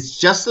it is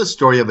just the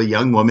story of a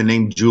young woman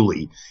named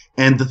Julie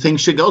and the things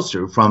she goes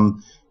through,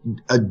 from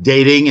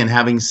dating and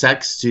having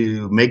sex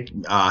to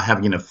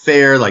having an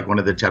affair, like one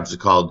of the chapters is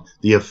called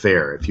The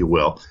Affair, if you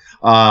will.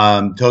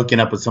 Hooking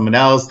up with someone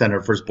else, then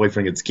her first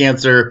boyfriend gets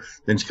cancer,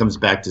 then she comes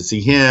back to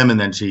see him, and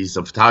then she's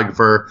a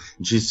photographer,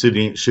 and she's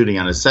shooting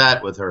on a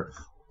set with her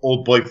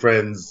old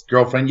boyfriend's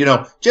girlfriend,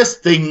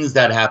 just things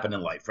that happen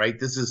in life, right?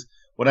 This is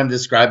what I'm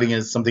describing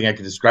is something I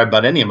could describe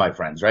about any of my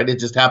friends, right? It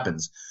just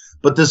happens.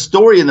 But the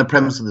story and the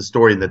premise of the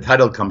story and the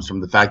title comes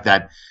from the fact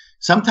that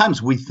sometimes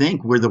we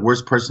think we're the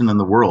worst person in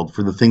the world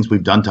for the things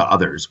we've done to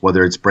others,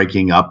 whether it's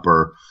breaking up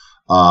or,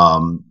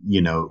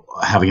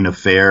 having an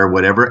affair,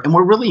 whatever. And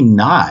we're really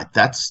not.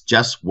 That's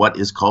just what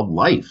is called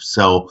life.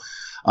 So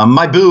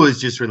my boo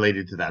is just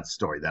related to that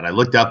story, that I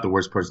looked up the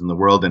worst person in the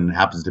world, and it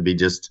happens to be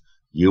just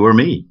you or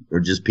me, or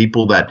just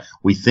people that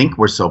we think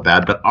we're so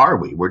bad, but are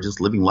we? We're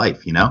just living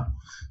life,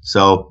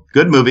 So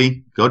good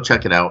movie. Go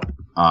check it out.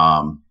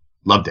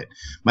 Loved it.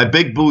 My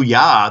big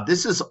booyah.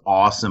 This is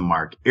awesome,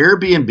 Mark.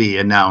 Airbnb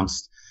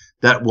announced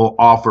that will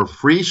offer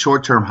free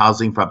short-term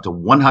housing for up to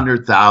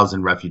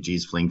 100,000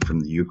 refugees fleeing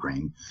from the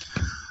Ukraine.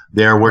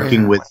 They're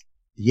working with,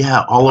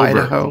 all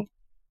over. Idaho?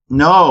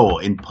 No,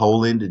 in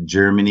Poland,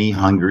 Germany,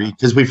 Hungary,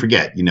 because we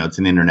forget, it's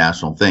an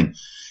international thing.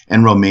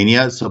 And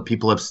Romania. So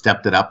people have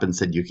stepped it up and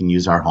said, you can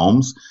use our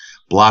homes,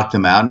 block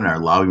them out, and are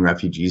allowing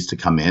refugees to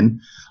come in.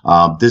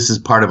 This is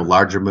part of a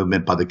larger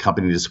movement by the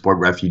company to support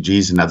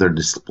refugees and other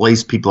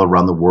displaced people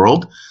around the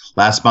world.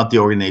 Last month, the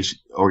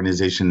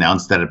organization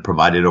announced that it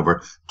provided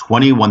over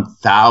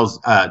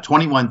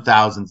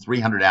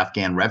 21,300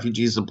 Afghan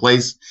refugees a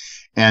place.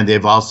 And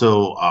they've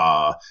also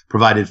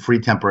provided free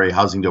temporary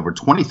housing to over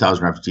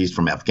 20,000 refugees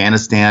from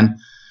Afghanistan,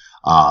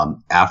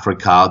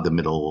 Africa, the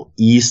Middle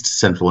East,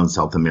 Central and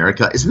South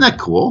America. Isn't that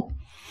cool?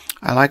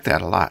 I like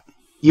that a lot.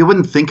 You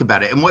wouldn't think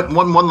about it. And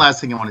one last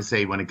thing I want to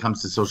say when it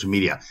comes to social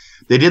media,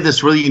 they did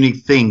this really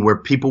unique thing where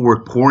people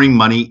were pouring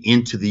money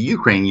into the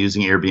Ukraine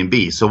using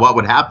Airbnb. So what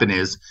would happen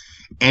is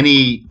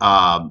any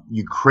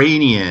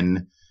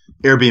Ukrainian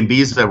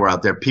Airbnbs that were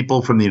out there,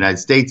 people from the United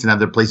States and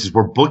other places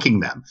were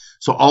booking them.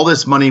 So all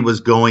this money was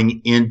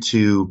going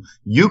into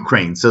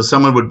Ukraine. So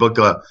someone would book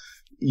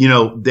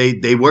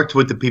they worked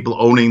with the people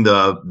owning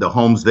the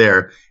homes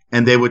there,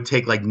 and they would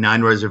take like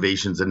 9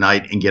 reservations a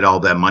night and get all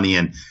that money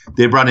in.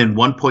 They brought in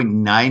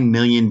 $1.9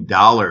 million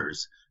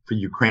for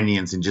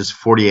Ukrainians in just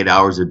 48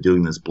 hours of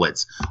doing this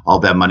blitz. All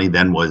that money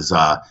then was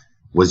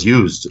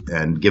used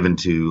and given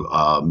to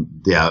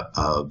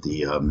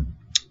the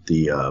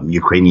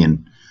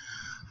Ukrainian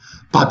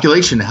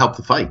population to help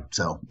the fight.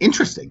 So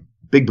interesting.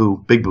 Big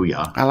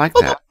booyah. I like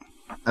that.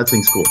 That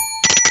thing's cool.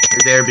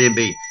 Here's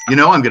Airbnb.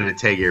 I'm going to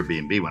tag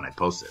Airbnb when I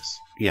post this.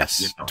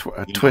 Yes,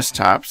 Twist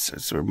Tops.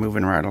 So we're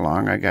moving right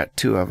along. I got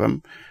 2 of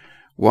them.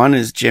 One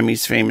is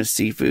Jimmy's Famous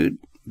Seafood,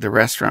 the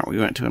restaurant we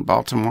went to in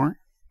Baltimore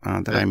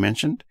that I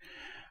mentioned.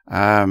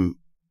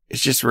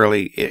 It's just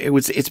really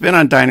it's been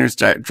on Diners,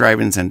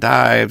 Drive-Ins, and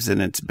Dives,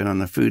 and it's been on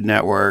the Food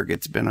Network.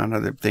 It's been on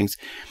other things.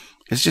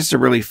 It's just a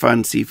really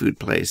fun seafood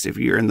place. If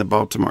you're in the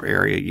Baltimore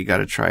area, you got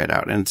to try it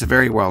out, and it's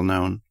very well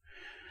known.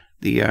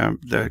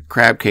 The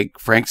crab cake,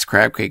 Frank's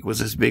crab cake,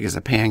 was as big as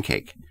a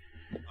pancake.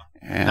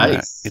 And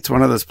nice. It's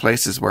one of those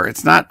places where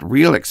it's not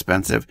real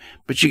expensive,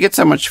 but you get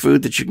so much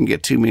food that you can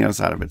get 2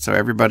 meals out of it. So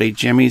everybody,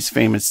 Jimmy's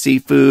Famous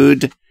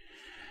Seafood,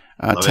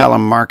 tell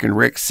them Mark and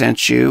Rick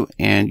sent you,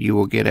 and you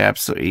will get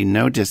absolutely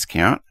no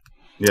discount.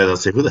 Yeah, they'll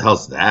say, who the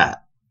hell's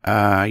that?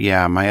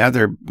 Yeah, my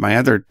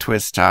other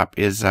twist top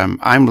is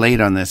I'm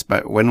late on this,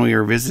 but when we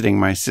were visiting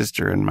my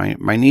sister and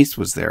my niece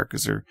was there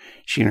because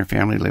she and her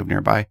family live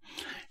nearby,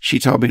 she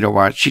told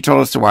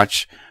us to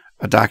watch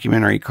a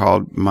documentary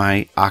called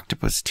My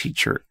Octopus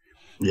Teacher.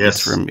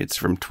 Yes, it's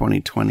from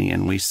 2020,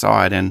 and we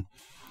saw it, and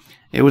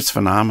it was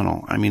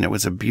phenomenal. I mean, it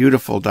was a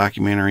beautiful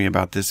documentary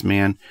about this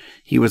man.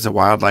 He was a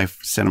wildlife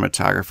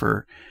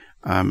cinematographer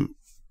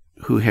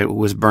who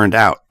was burned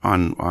out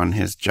on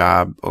his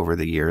job over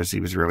the years.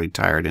 He was really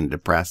tired and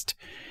depressed,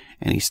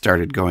 and he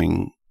started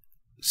going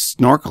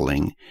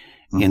snorkeling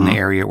in the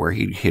area where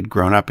he had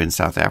grown up in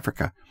South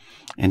Africa.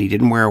 And he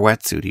didn't wear a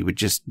wetsuit. He would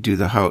just do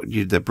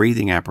the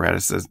breathing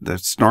apparatus, the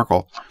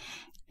snorkel,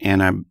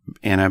 and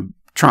a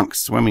trunk,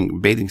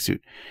 bathing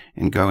suit,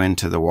 and go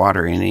into the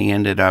water. And he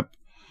ended up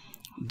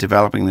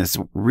developing this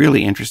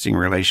really interesting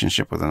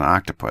relationship with an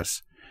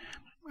octopus.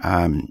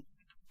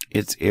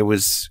 It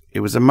was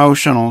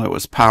emotional. It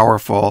was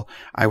powerful.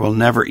 I will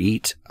never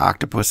eat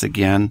octopus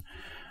again.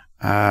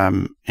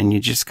 And you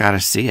just got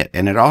to see it.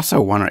 And it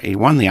also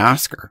won the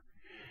Oscar.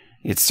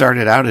 It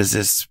started out as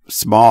this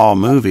small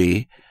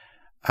movie,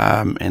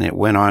 and it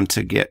went on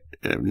to get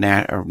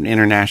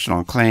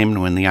international acclaim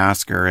and win the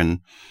Oscar. And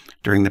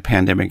during the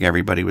pandemic,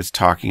 everybody was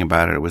talking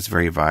about it. It was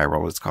very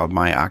viral. It's called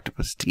My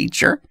Octopus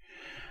Teacher.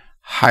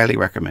 Highly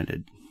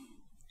recommended.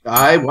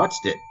 I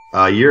watched it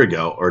a year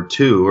ago or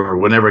two or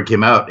whenever it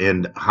came out,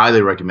 and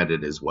highly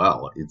recommended as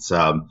well. It's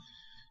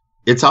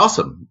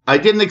awesome. I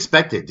didn't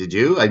expect it. Did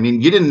you? I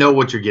mean, you didn't know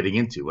what you're getting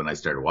into when I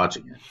started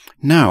watching it.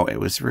 No, it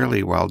was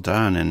really well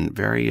done and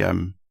very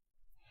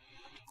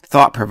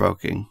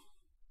thought-provoking.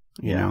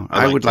 You know,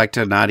 I would like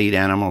to not eat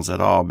animals at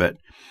all, but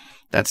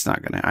that's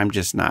not going to, I'm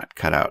just not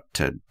cut out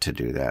to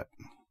do that.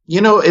 You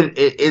know,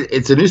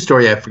 it's a new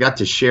story I forgot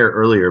to share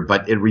earlier,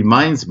 but this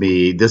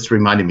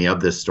reminded me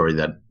of this story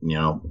that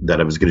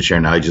I was going to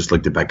share. Now I just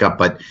looked it back up,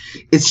 but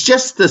it's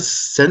just the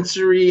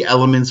sensory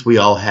elements we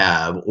all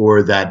have,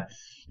 or that,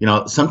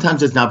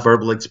 sometimes it's not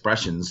verbal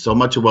expressions. So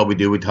much of what we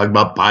do, we talk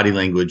about body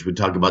language, we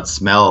talk about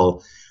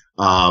smell,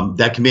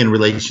 that can be in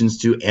relations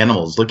to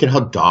animals. Look at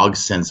how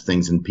dogs sense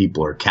things in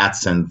people, or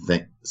cats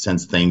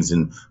sense things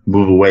and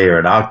move away, or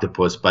an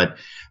octopus. But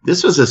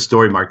this was a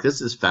story, Mark.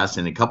 This is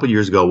fascinating. A couple of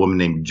years ago, a woman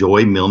named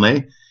Joy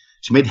Milne,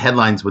 she made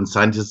headlines when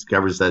scientists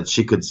discovered that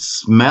she could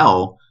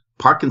smell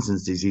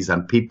Parkinson's disease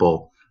on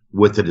people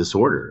with the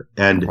disorder.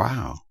 And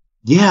wow.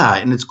 Yeah,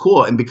 and it's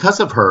cool. And because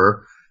of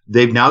her,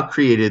 they've now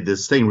created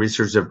this thing.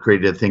 Researchers have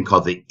created a thing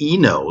called the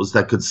e-nose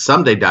that could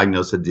someday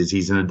diagnose a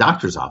disease in a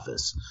doctor's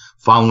office,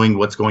 following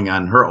what's going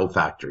on in her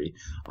olfactory.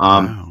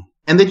 Wow.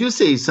 And they do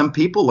say some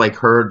people like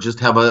her just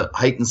have a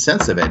heightened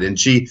sense of it. And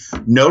she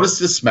noticed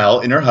the smell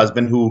in her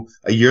husband, who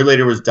a year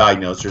later was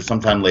diagnosed, or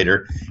sometime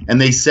later. And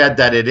they said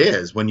that it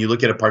is. When you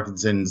look at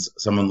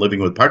someone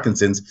living with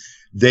Parkinson's,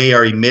 they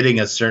are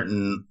emitting a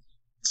certain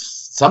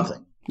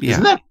something. Yeah.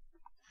 Isn't that?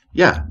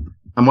 Yeah.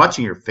 I'm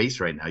watching your face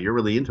right now. You're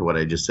really into what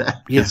I just said.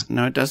 Yes.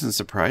 No, it doesn't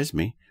surprise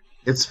me.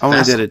 It's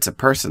only that it's a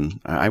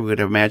person. I would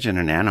imagine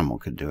an animal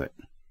could do it.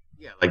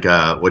 Yeah. Like,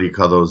 what do you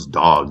call those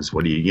dogs?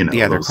 What do you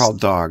Yeah, they're called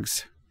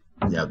dogs.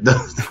 Yeah,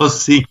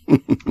 those seeing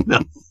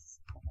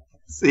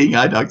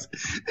eye dogs.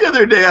 The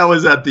other day, I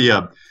was at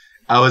the,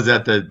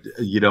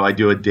 I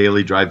do a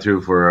daily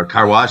drive-through for a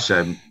car wash.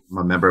 I'm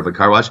a member of a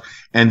car wash,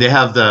 and they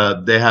have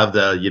the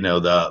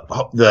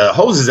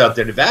hoses out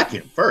there to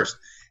vacuum first.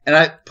 And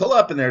I pull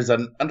up, and there's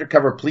an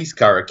undercover police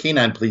car, a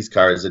canine police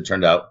car, as it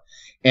turned out.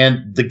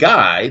 And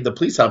the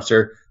police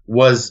officer,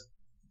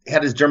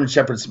 had his German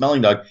Shepherd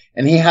smelling dog,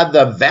 and he had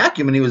the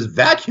vacuum, and he was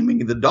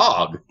vacuuming the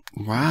dog.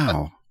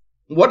 Wow.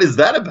 What is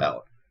that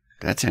about?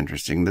 That's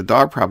interesting. The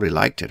dog probably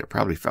liked it. It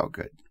probably felt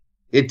good.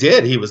 It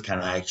did. He was kind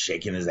of like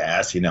shaking his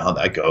ass. You know how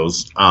that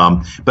goes.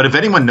 But if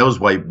anyone knows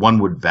why one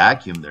would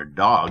vacuum their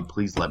dog,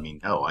 please let me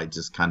know. I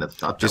just kind of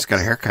thought just got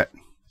a haircut.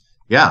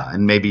 Yeah,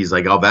 and maybe he's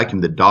like, I'll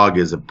vacuum the dog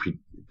as a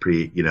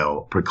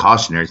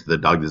precautionary so the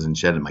dog doesn't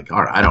shed. I'm like,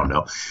 all right, I don't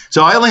know.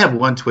 So I only have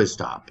one twist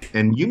top,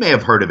 and you may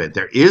have heard of it.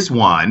 There is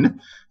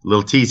one,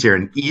 little tease here,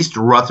 in East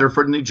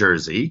Rutherford, New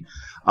Jersey.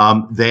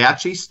 They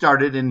actually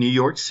started in New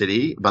York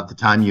City about the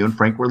time you and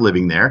Frank were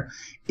living there.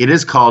 It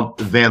is called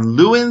Van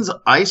Leeuwen's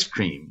Ice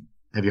Cream.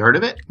 Have you heard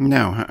of it?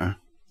 No.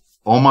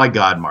 Oh, my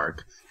God,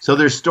 Mark. So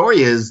their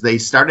story is they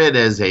started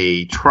as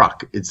a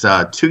truck. It's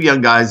two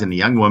young guys and a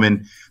young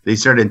woman. They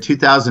started in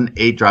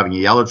 2008 driving a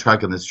yellow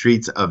truck on the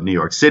streets of New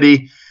York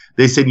City.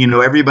 They said,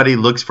 everybody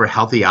looks for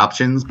healthy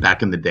options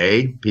back in the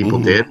day. People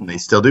did, and they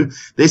still do.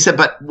 They said,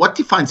 but what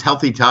defines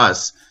healthy to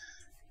us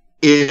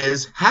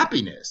is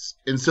happiness.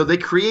 And so they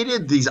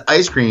created these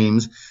ice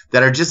creams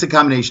that are just a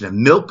combination of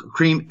milk,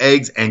 cream,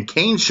 eggs, and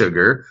cane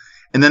sugar.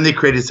 And then they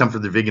created some for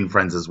their vegan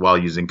friends as well,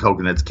 using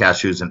coconuts,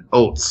 cashews, and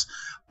oats.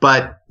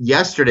 But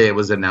yesterday it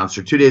was announced,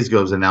 or 2 days ago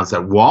it was announced,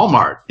 that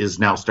Walmart is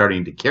now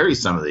starting to carry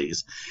some of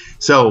these.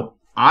 So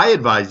I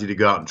advise you to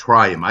go out and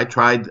try them. I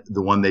tried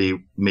the one they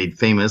made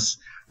famous.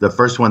 The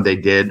first one they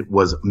did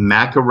was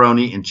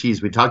macaroni and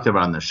cheese. We talked about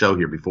it on the show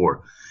here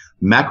before.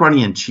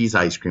 Macaroni and cheese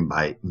ice cream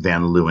by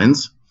Van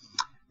Leeuwen's.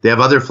 They have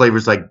other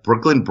flavors like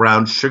Brooklyn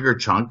Brown Sugar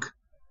Chunk.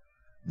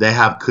 They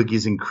have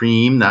cookies and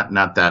cream.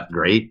 Not that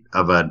great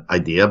of an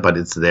idea, but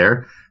it's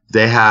there.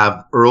 They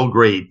have Earl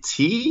Grey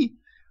tea,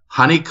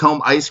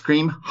 honeycomb ice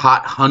cream,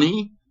 hot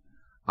honey,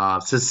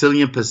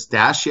 Sicilian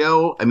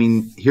pistachio. I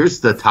mean, here's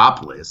the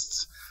top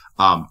lists.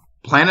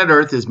 Planet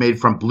Earth is made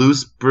from blue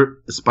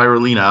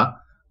spirulina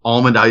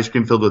almond ice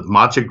cream filled with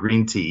matcha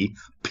green tea,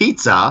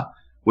 pizza,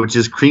 which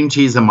is cream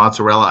cheese and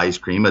mozzarella ice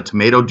cream, a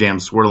tomato jam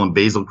swirl and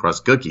basil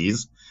crust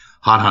cookies,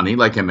 hot honey,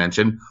 like I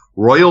mentioned,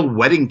 royal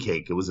wedding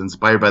cake. It was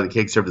inspired by the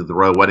cake served at the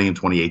royal wedding in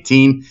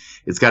 2018.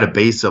 It's got a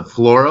base of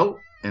floral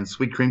and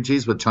sweet cream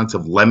cheese with chunks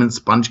of lemon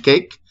sponge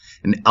cake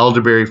and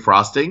elderberry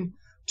frosting.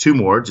 Two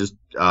more, just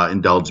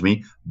indulge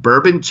me.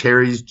 Bourbon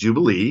cherries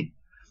jubilee,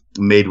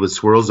 made with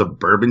swirls of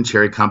bourbon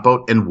cherry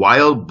compote, and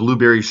wild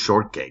blueberry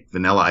shortcake,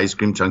 vanilla ice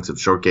cream, chunks of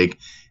shortcake,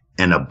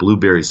 and a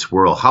blueberry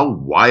swirl. How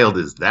wild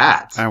is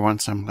that? I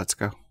want some. Let's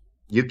go.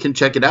 You can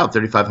check it out.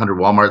 3,500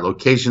 Walmart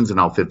locations in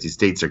all 50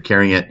 states are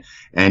carrying it,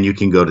 and you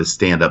can go to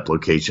stand-up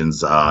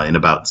locations in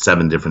about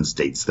 7 different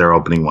states. They're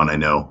opening one, I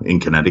know, in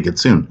Connecticut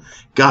soon.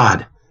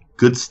 God,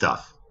 good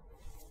stuff.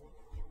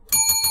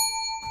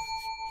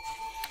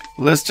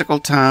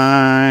 Listicle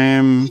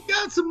time. You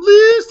got some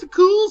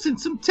listicles and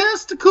some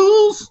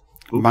testicles.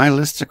 Oops. My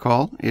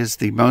listicle is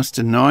the most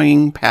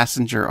annoying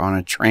passenger on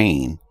a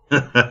train.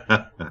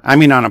 I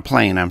mean, on a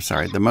plane. I'm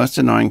sorry. The most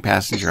annoying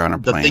passenger on a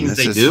plane. The things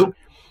they do?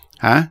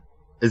 Huh?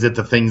 Is it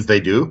the things they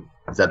do?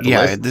 Is that the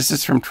list? This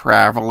is from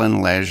Travel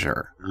and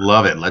Leisure.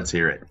 Love it. Let's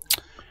hear it.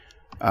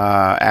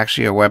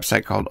 Actually, a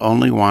website called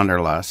Only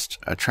Wanderlust,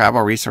 a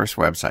travel resource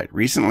website,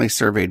 recently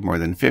surveyed more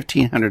than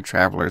 1,500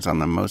 travelers on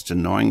the most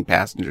annoying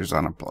passengers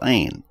on a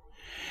plane.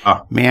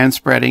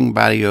 Man-spreading,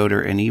 body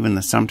odor, and even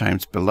the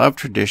sometimes beloved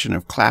tradition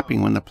of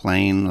clapping when the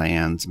plane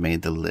lands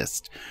made the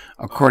list.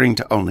 According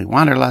to Only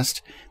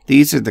Wanderlust,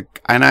 these are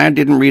and I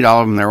didn't read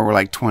all of them, there were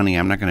like 20,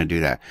 I'm not going to do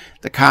that.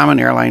 The common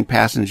airline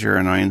passenger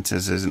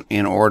annoyances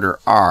in order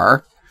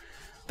are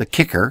the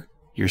kicker,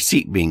 your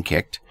seat being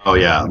kicked. Oh,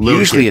 yeah.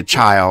 Usually a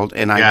child,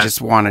 and I just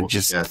want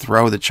to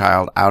throw the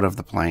child out of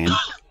the plane.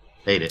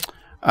 Hate it.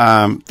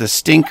 The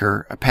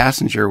stinker, a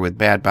passenger with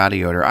bad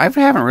body odor. I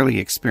haven't really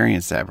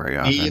experienced that very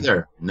often. Me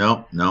either.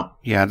 No.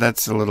 Yeah,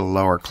 that's a little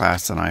lower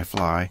class than I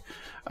fly.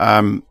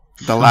 The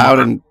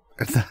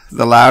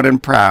loud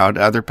and proud,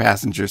 other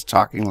passengers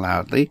talking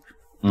loudly.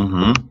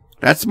 Mm-hmm.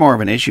 That's more of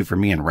an issue for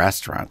me in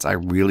restaurants. I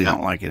really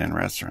don't like it in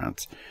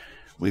restaurants.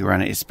 We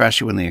run it,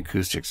 especially when the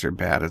acoustics are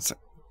bad. It's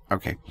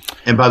okay.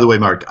 And by the way,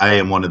 Mark, I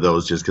am one of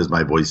those just because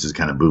my voice is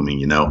kind of booming,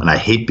 you know, and I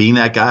hate being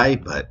that guy,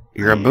 but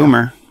you're a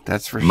boomer.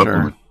 That's for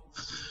sure.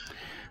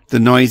 The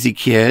noisy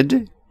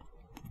kid,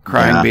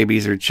 crying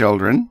babies or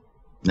children.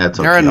 That's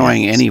okay. They're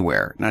annoying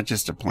anywhere, not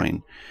just a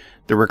plane.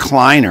 The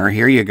recliner,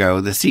 here you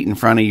go. The seat in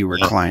front of you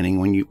reclining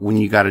when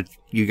you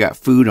got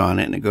food on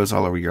it and it goes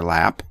all over your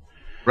lap.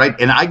 Right,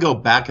 and I go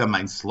back on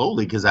mine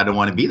slowly because I don't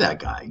want to be that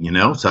guy, you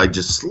know. So I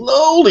just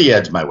slowly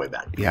edge my way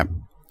back. Yeah.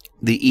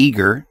 The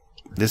eager.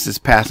 This is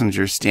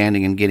passengers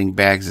standing and getting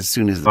bags as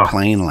soon as the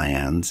plane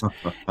lands.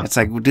 It's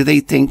like, do they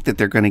think that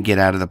they're going to get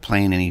out of the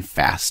plane any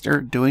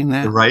faster doing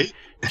that? Right.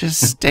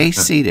 Just stay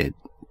seated.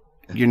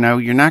 You know,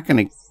 you're not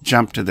going to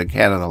jump to the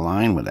head of the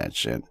line with that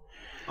shit.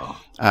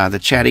 The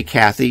chatty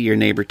Cathy, your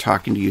neighbor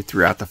talking to you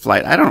throughout the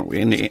flight.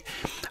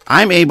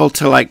 I'm able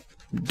to like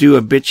do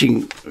a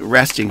bitching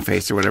resting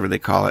face or whatever they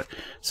call it.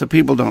 So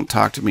people don't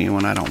talk to me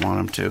when I don't want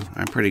them to.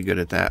 I'm pretty good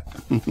at that.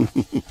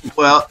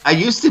 Well, I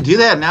used to do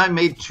that. Now I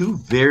made 2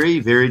 very,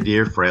 very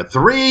dear friends.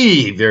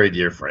 3 very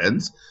dear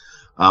friends.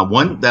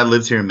 One that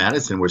lives here in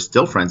Madison. We're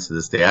still friends to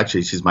this day.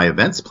 Actually, she's my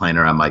events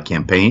planner on my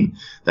campaign.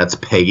 That's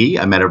Peggy.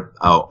 I met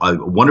a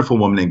wonderful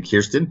woman named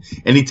Kirsten.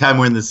 Anytime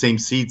we're in the same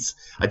seats,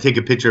 I take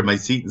a picture of my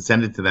seat and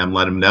send it to them,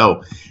 let them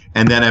know.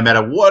 And then I met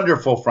a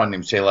wonderful friend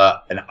named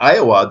Shayla in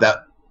Iowa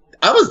that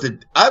I was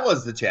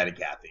the chatty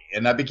Cathy.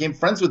 And I became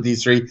friends with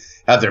these 3,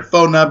 have their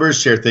phone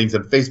numbers, share things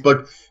on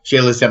Facebook.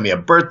 Shayla sent me a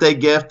birthday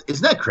gift.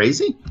 Isn't that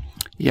crazy?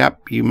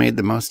 Yep, you made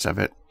the most of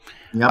it.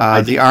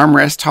 Yep, the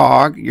armrest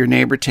hog, your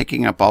neighbor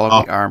taking up all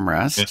of the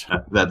armrest.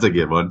 That's a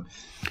good one.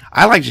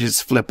 I like to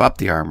just flip up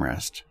the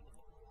armrest.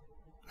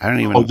 I don't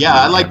even. Oh, yeah,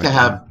 I like to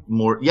have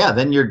more. Yeah,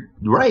 then you're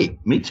right.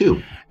 Me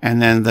too.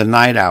 And then the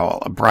night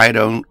owl, a bright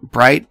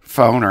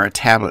phone or a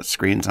tablet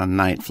screens on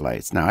night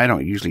flights. Now, I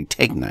don't usually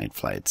take night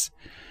flights,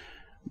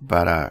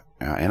 but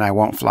and I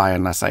won't fly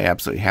unless I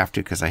absolutely have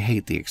to because I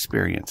hate the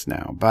experience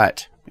now.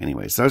 But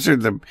anyways,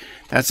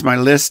 that's my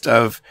list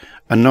of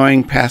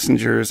annoying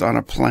passengers on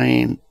a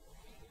plane.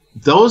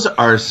 Those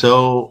are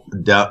so,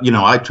 you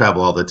know, I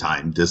travel all the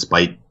time,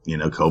 despite, you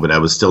know, COVID. I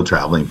was still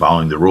traveling,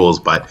 following the rules,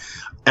 but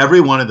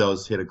every one of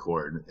those hit a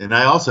chord. And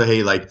I also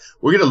hate, like,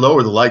 we're going to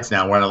lower the lights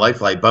now. We're on a light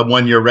flight, but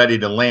when you're ready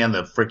to land,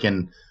 the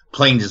freaking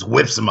plane just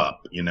whips them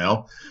up, you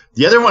know?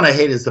 The other one I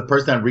hate is the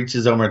person that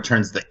reaches over and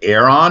turns the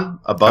air on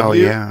above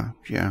you. Oh,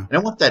 yeah. I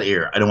don't want that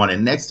air. I don't want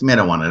it next to me. I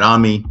don't want it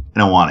on me. I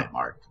don't want it,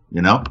 Mark,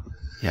 you know?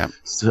 Yeah.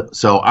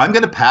 So I'm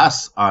going to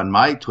pass on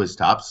my twist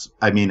tops.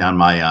 I mean, on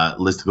my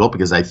listicle,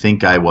 because I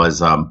think I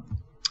was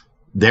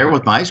there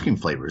with my ice cream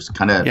flavors.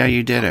 Kind of. Yeah,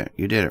 you did it.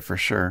 You did it for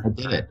sure. I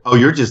did it. Oh,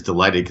 you're just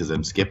delighted because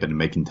I'm skipping and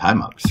making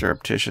time up.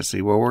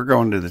 Surreptitiously. Well, we're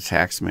going to the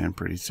tax man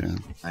pretty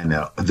soon. I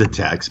know. The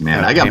tax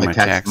man. I got my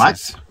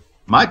taxes.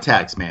 My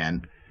tax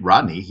man,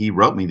 Rodney, he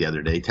wrote me the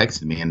other day,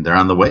 texted me, and they're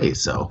on the way.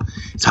 So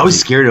it's always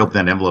scary to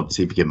open that envelope to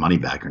see if you get money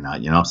back or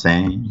not. You know what I'm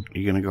saying? Are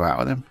you going to go out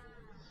with him?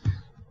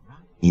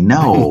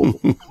 No.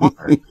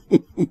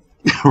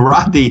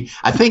 Rodney,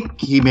 I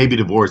think he may be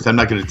divorced. I'm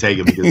not going to take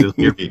him because he'll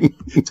hear me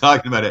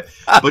talking about it.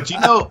 But you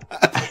know,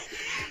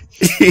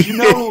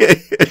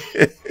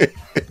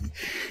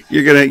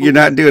 you're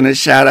not doing a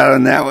shout out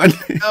on that one.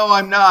 No,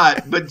 I'm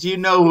not. But do you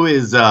know who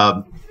his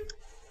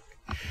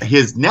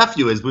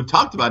nephew is? We've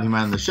talked about him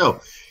on the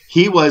show.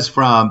 He was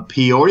from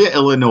Peoria,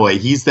 Illinois.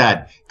 He's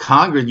that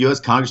U.S.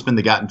 congressman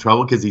that got in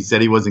trouble because he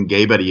said he wasn't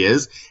gay, but he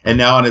is. And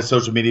now on his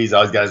social media, he's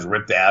always got his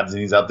ripped abs, and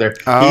he's out there.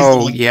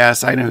 Oh,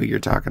 yes, I know who you're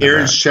talking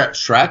Aaron about.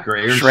 Shrek or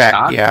Aaron Shrek,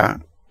 Schott? yeah.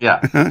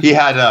 Yeah. He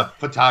had a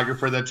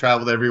photographer that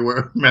traveled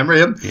everywhere. Remember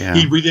him? Yeah.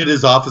 He redid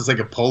his office like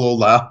a polo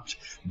lounge.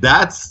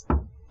 I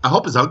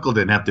hope his uncle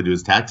didn't have to do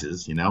his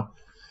taxes, you know?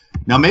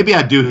 Now, maybe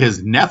I'd do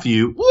his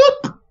nephew.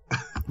 Whoop!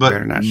 But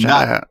better not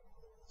shout out.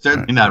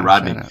 Certainly not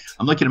Rodney.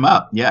 I'm looking him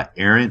up. Yeah,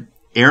 Aaron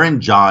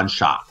John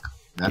Schock.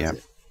 That's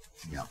it.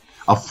 Yeah.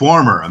 A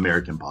former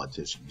American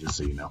politician, just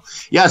so you know.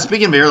 Yeah,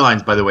 speaking of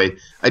airlines, by the way,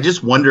 I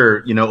just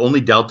wonder,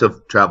 only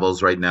Delta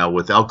travels right now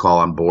with alcohol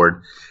on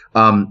board.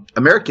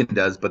 American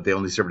does, but they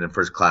only serve it in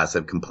first class.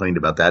 I've complained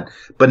about that.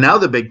 But now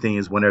the big thing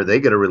is, when are they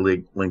going to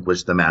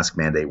relinquish the mask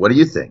mandate? What do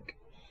you think?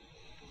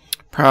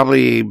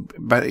 Probably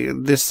by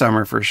this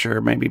summer for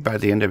sure, maybe by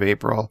the end of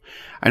April.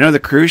 I know the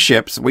cruise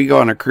ships, we go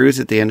on a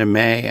cruise at the end of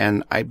May,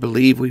 and I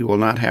believe we will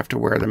not have to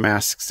wear the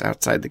masks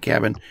outside the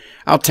cabin.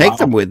 I'll take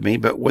them with me,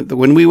 but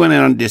when we went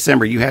in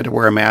December, you had to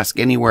wear a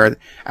mask anywhere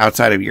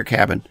outside of your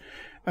cabin,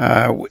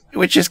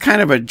 which is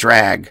kind of a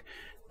drag,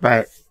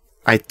 but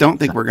I don't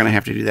think we're going to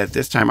have to do that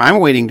this time. I'm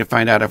waiting to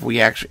find out if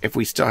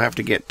we still have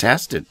to get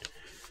tested.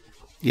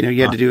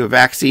 You had to do a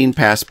vaccine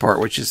passport,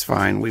 which is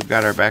fine. We've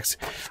got our vaccine.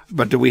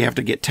 But do we have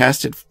to get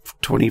tested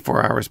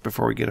 24 hours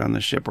before we get on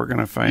the ship? We're going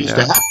to find out.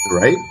 Have to,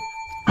 right?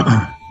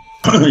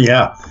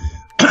 Yeah.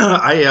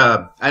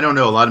 I don't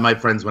know. A lot of my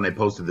friends, when I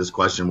posted this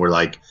question, were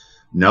like,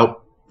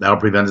 nope, that'll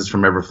prevent us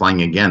from ever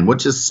flying again,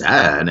 which is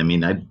sad. I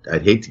mean,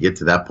 I'd hate to get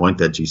to that point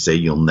that you say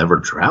you'll never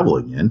travel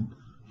again,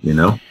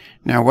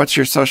 Now, what's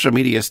your social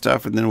media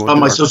stuff? And then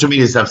my social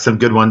media stuff, some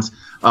good ones.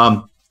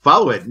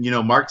 Follow it.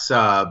 Mark's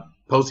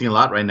posting a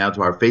lot right now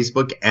to our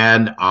Facebook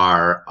and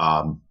our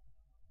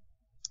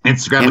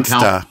Instagram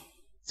account.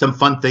 Some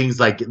fun things,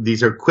 like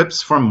these are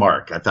quips from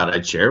Mark I thought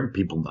I'd share.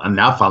 People are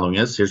now following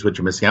us. Here's what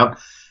you're missing out.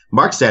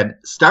 Mark said,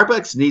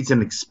 Starbucks needs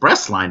an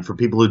express line for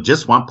people who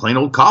just want plain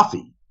old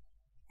coffee.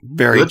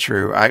 Very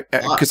true.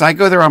 Because I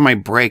go there on my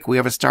break. We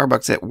have a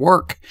Starbucks at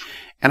work,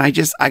 and I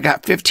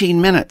got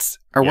 15 minutes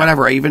or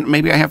whatever.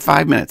 Maybe I have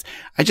 5 minutes.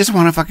 I just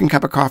want a fucking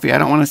cup of coffee. I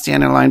don't want to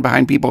stand in line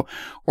behind people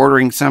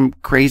ordering some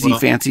crazy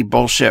fancy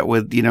bullshit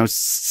with,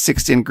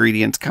 6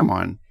 ingredients. Come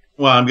on.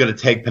 Well, I'm going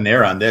to take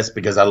Panera on this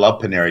because I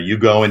love Panera. You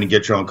go in and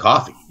get your own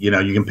coffee. You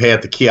can pay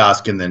at the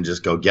kiosk and then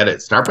just go get it.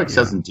 Starbucks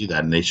doesn't do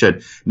that, and they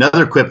should.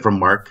 Another quip from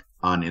Mark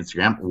on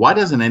Instagram. Why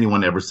doesn't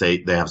anyone ever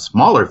say they have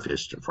smaller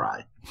fish to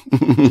fry?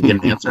 Did you get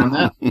an answer on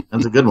that?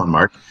 That's a good one,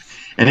 Mark.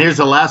 And here's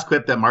the last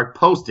quip that Mark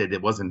posted.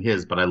 It wasn't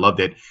his, but I loved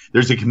it.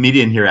 There's a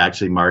comedian here,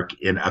 actually, Mark,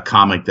 in a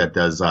comic that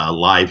does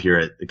live here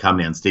at the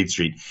Comedy on State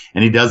Street.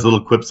 And he does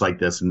little quips like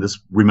this. And this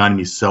reminded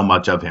me so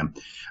much of him.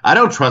 I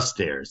don't trust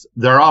stairs.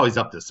 They're always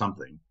up to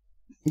something.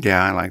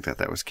 Yeah, I like that.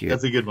 That was cute.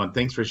 That's a good one.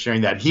 Thanks for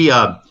sharing that. He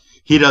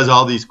does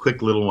all these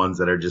quick little ones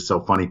that are just so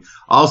funny.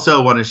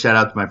 Also want to shout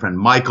out to my friend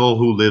Michael,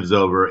 who lives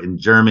over in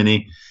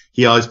Germany.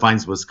 He always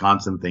finds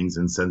Wisconsin things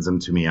and sends them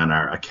to me on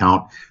our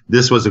account.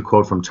 This was a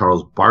quote from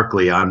Charles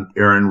Barkley on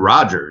Aaron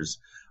Rodgers,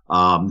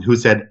 who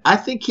said, I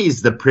think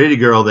he's the pretty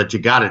girl that you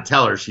got to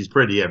tell her she's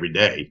pretty every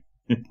day.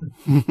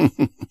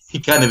 He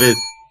kind of is,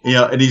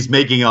 and he's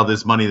making all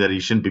this money that he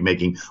shouldn't be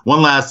making.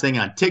 One last thing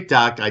on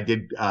TikTok, I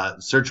did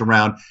search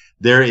around.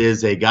 There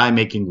is a guy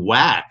making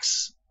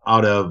wax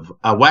out of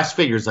wax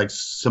figures like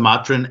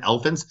Sumatran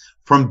elephants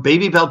from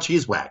Baby Bell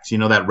cheese wax.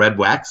 That red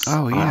wax?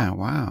 Oh, yeah.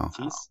 Wow.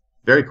 Cheese.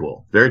 Very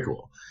cool. Very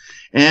cool.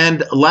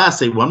 And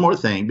lastly, one more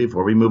thing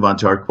before we move on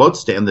to our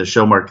quotes to end the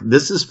show, Mark.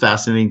 This is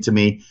fascinating to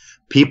me.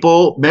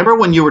 People, remember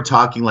when you were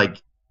talking like,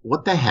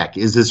 what the heck?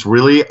 Is this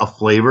really a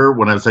flavor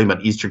when I was talking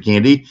about Easter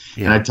candy?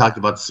 Yeah. And I talked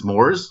about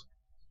s'mores?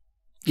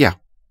 Yeah.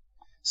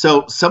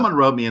 So someone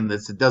wrote me in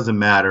this. It doesn't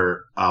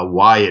matter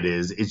why it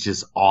is. It's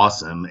just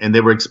awesome. And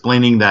they were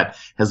explaining that it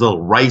has a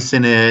little rice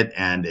in it,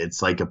 and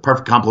it's like a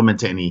perfect complement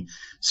to any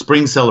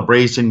spring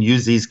celebration.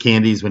 Use these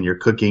candies when you're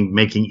cooking,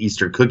 making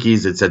Easter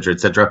cookies, et cetera, et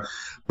cetera.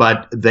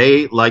 But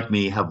they, like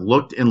me, have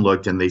looked,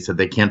 and they said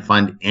they can't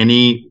find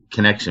any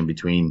connection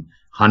between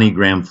honey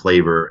graham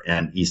flavor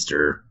and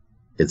Easter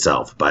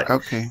itself. But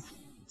okay.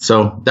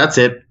 So that's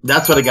it.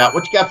 That's what I got.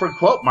 What you got for a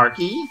quote,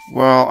 Marky?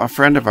 Well, a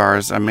friend of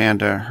ours,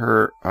 Amanda,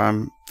 her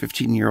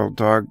 15-year-old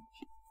dog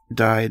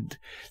died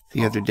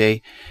the other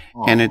day.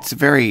 And it's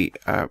very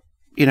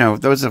you know,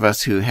 those of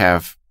us who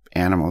have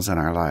animals in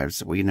our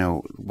lives, we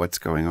know what's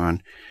going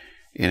on,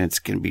 and it's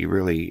going to be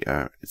really,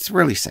 it's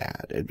really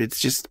sad. It's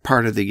just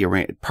part of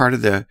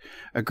the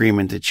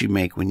agreement that you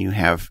make when you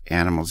have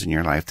animals in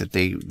your life, that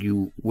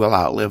you will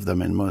outlive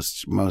them in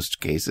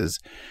most cases,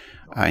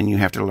 and you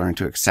have to learn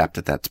to accept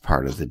that that's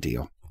part of the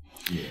deal.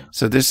 Yeah.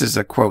 So this is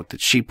a quote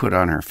that she put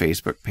on her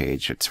Facebook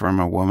page. It's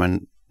from a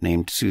woman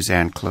named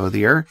Suzanne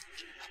Clothier,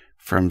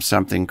 from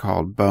something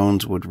called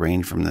Bones Would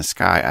Rain from the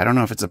Sky. I don't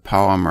know if it's a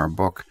poem or a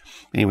book.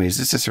 Anyways,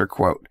 this is her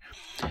quote.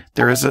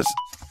 There is a...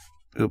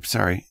 Oops,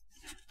 sorry.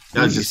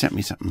 You sent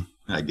me something.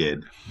 I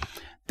did.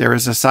 There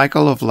is a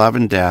cycle of love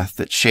and death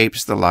that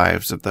shapes the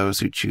lives of those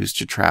who choose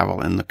to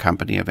travel in the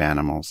company of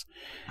animals.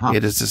 Huh.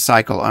 It is a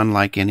cycle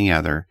unlike any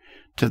other.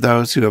 To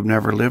those who have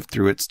never lived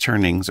through its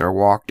turnings or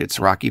walked its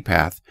rocky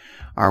path,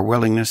 our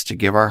willingness to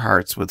give our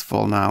hearts with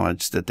full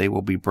knowledge that they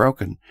will be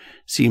broken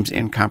seems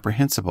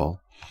incomprehensible.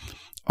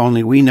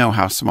 Only we know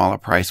how small a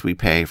price we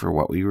pay for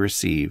what we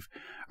receive.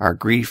 Our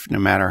grief, no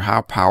matter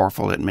how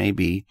powerful it may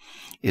be,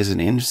 is an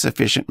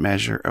insufficient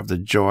measure of the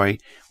joy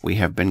we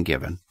have been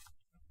given.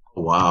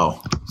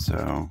 Wow.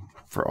 So,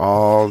 for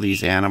all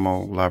these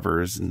animal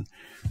lovers, and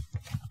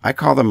I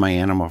call them my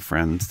animal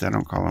friends. I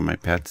don't call them my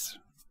pets.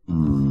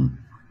 Animal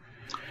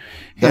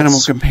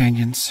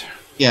companions.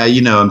 Yeah,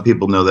 you know, and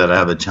people know that I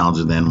have a challenge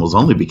with animals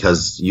only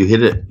because you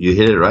hit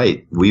it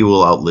right. We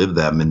will outlive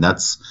them, and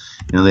that's,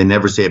 you know, they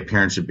never say a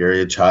parent should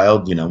bury a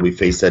child. You know, we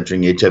face that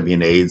during HIV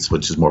and AIDS,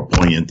 which is more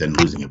poignant than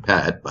losing a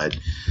pet, but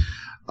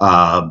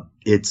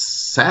it's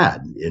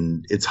sad,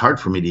 and it's hard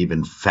for me to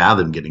even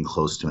fathom getting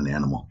close to an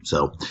animal.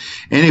 So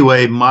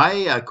anyway,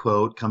 my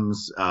quote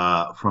comes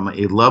from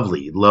a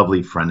lovely,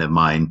 lovely friend of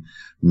mine,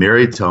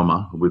 Mary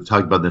Toma, who we've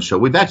talked about in the show.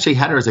 We've actually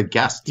had her as a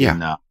guest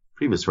in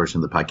previous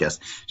version of the podcast.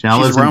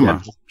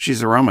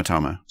 She's a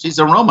Roma-Toma. She's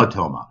a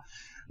Roma-Toma.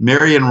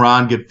 Mary and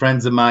Ron, good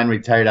friends of mine,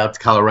 retired out to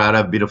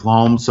Colorado, beautiful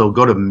home. So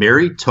go to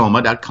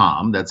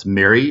marytoma.com. That's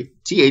Mary,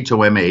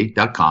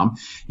 THOMA.com.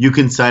 You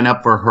can sign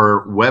up for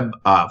her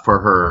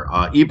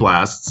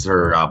e-blasts,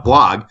 her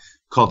blog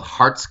called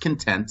Heart's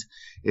Content.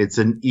 It's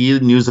an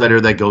e-newsletter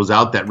that goes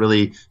out that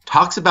really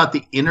talks about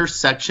the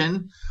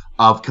intersection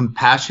of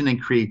compassion and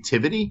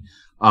creativity.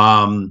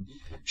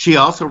 She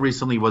also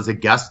recently was a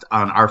guest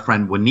on our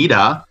friend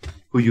Juanita,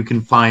 who you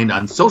can find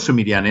on social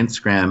media on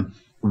Instagram.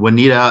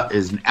 Juanita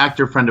is an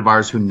actor friend of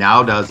ours who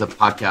now does a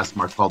podcast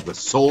called the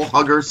Soul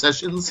Hugger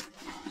Sessions.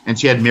 And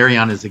she had Mary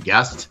on as a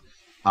guest.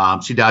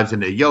 She dives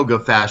into yoga,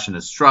 fashion,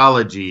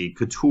 astrology,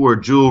 couture,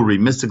 jewelry,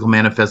 mystical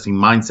manifesting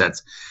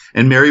mindsets.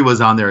 And Mary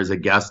was on there as a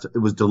guest. It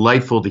was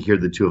delightful to hear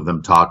the two of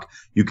them talk.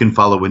 You can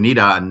follow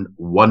Juanita on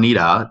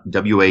Juanita,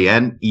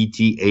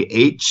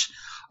 W-A-N-E-T-A-H.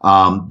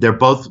 They're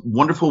both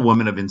wonderful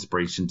women of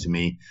inspiration to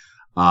me,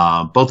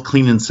 both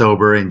clean and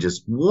sober and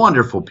just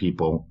wonderful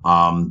people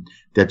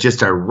that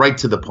just are right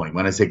to the point.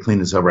 When I say clean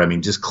and sober, I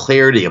mean just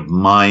clarity of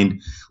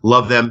mind.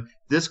 Love them.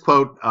 This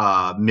quote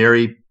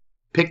Mary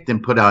picked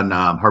and put on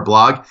her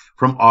blog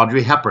from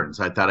Audrey Hepburn.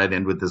 So I thought I'd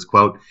end with this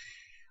quote.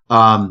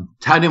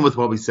 Tied in with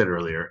what we said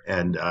earlier.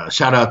 And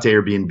shout out to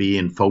Airbnb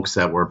and folks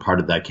that were part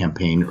of that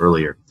campaign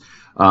earlier.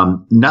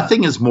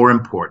 Nothing is more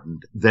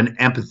important than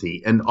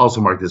empathy. And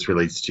also, Mark, this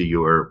relates to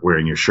you or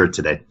wearing your shirt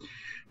today.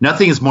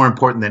 Nothing is more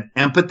important than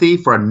empathy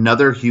for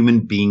another human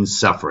being's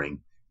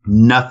suffering.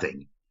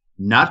 Nothing.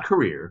 Not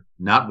career,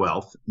 not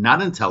wealth,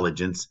 not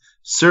intelligence,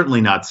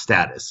 certainly not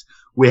status.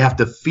 We have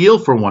to feel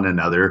for one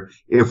another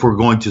if we're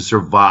going to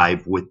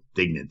survive with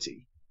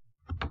dignity.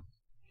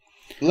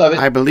 Love it.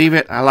 I believe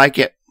it. I like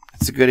it.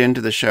 It's a good end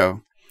to the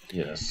show.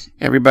 Yes.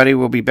 Everybody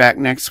will be back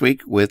next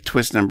week with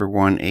twist number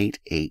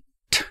 188.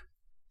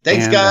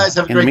 Thanks, guys.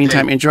 Have a great day. In the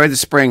meantime, enjoy the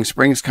spring.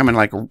 Spring's coming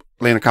like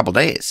in a couple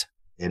days.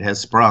 It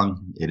has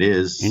sprung. It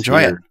is.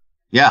 Enjoy it.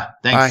 Yeah.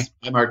 Thanks.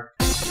 Bye, Mark.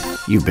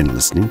 You've been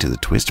listening to the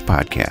Twist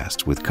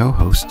Podcast with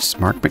co-hosts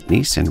Mark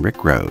McNease and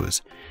Rick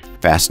Rose.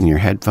 Fasten your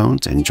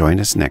headphones and join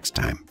us next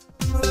time.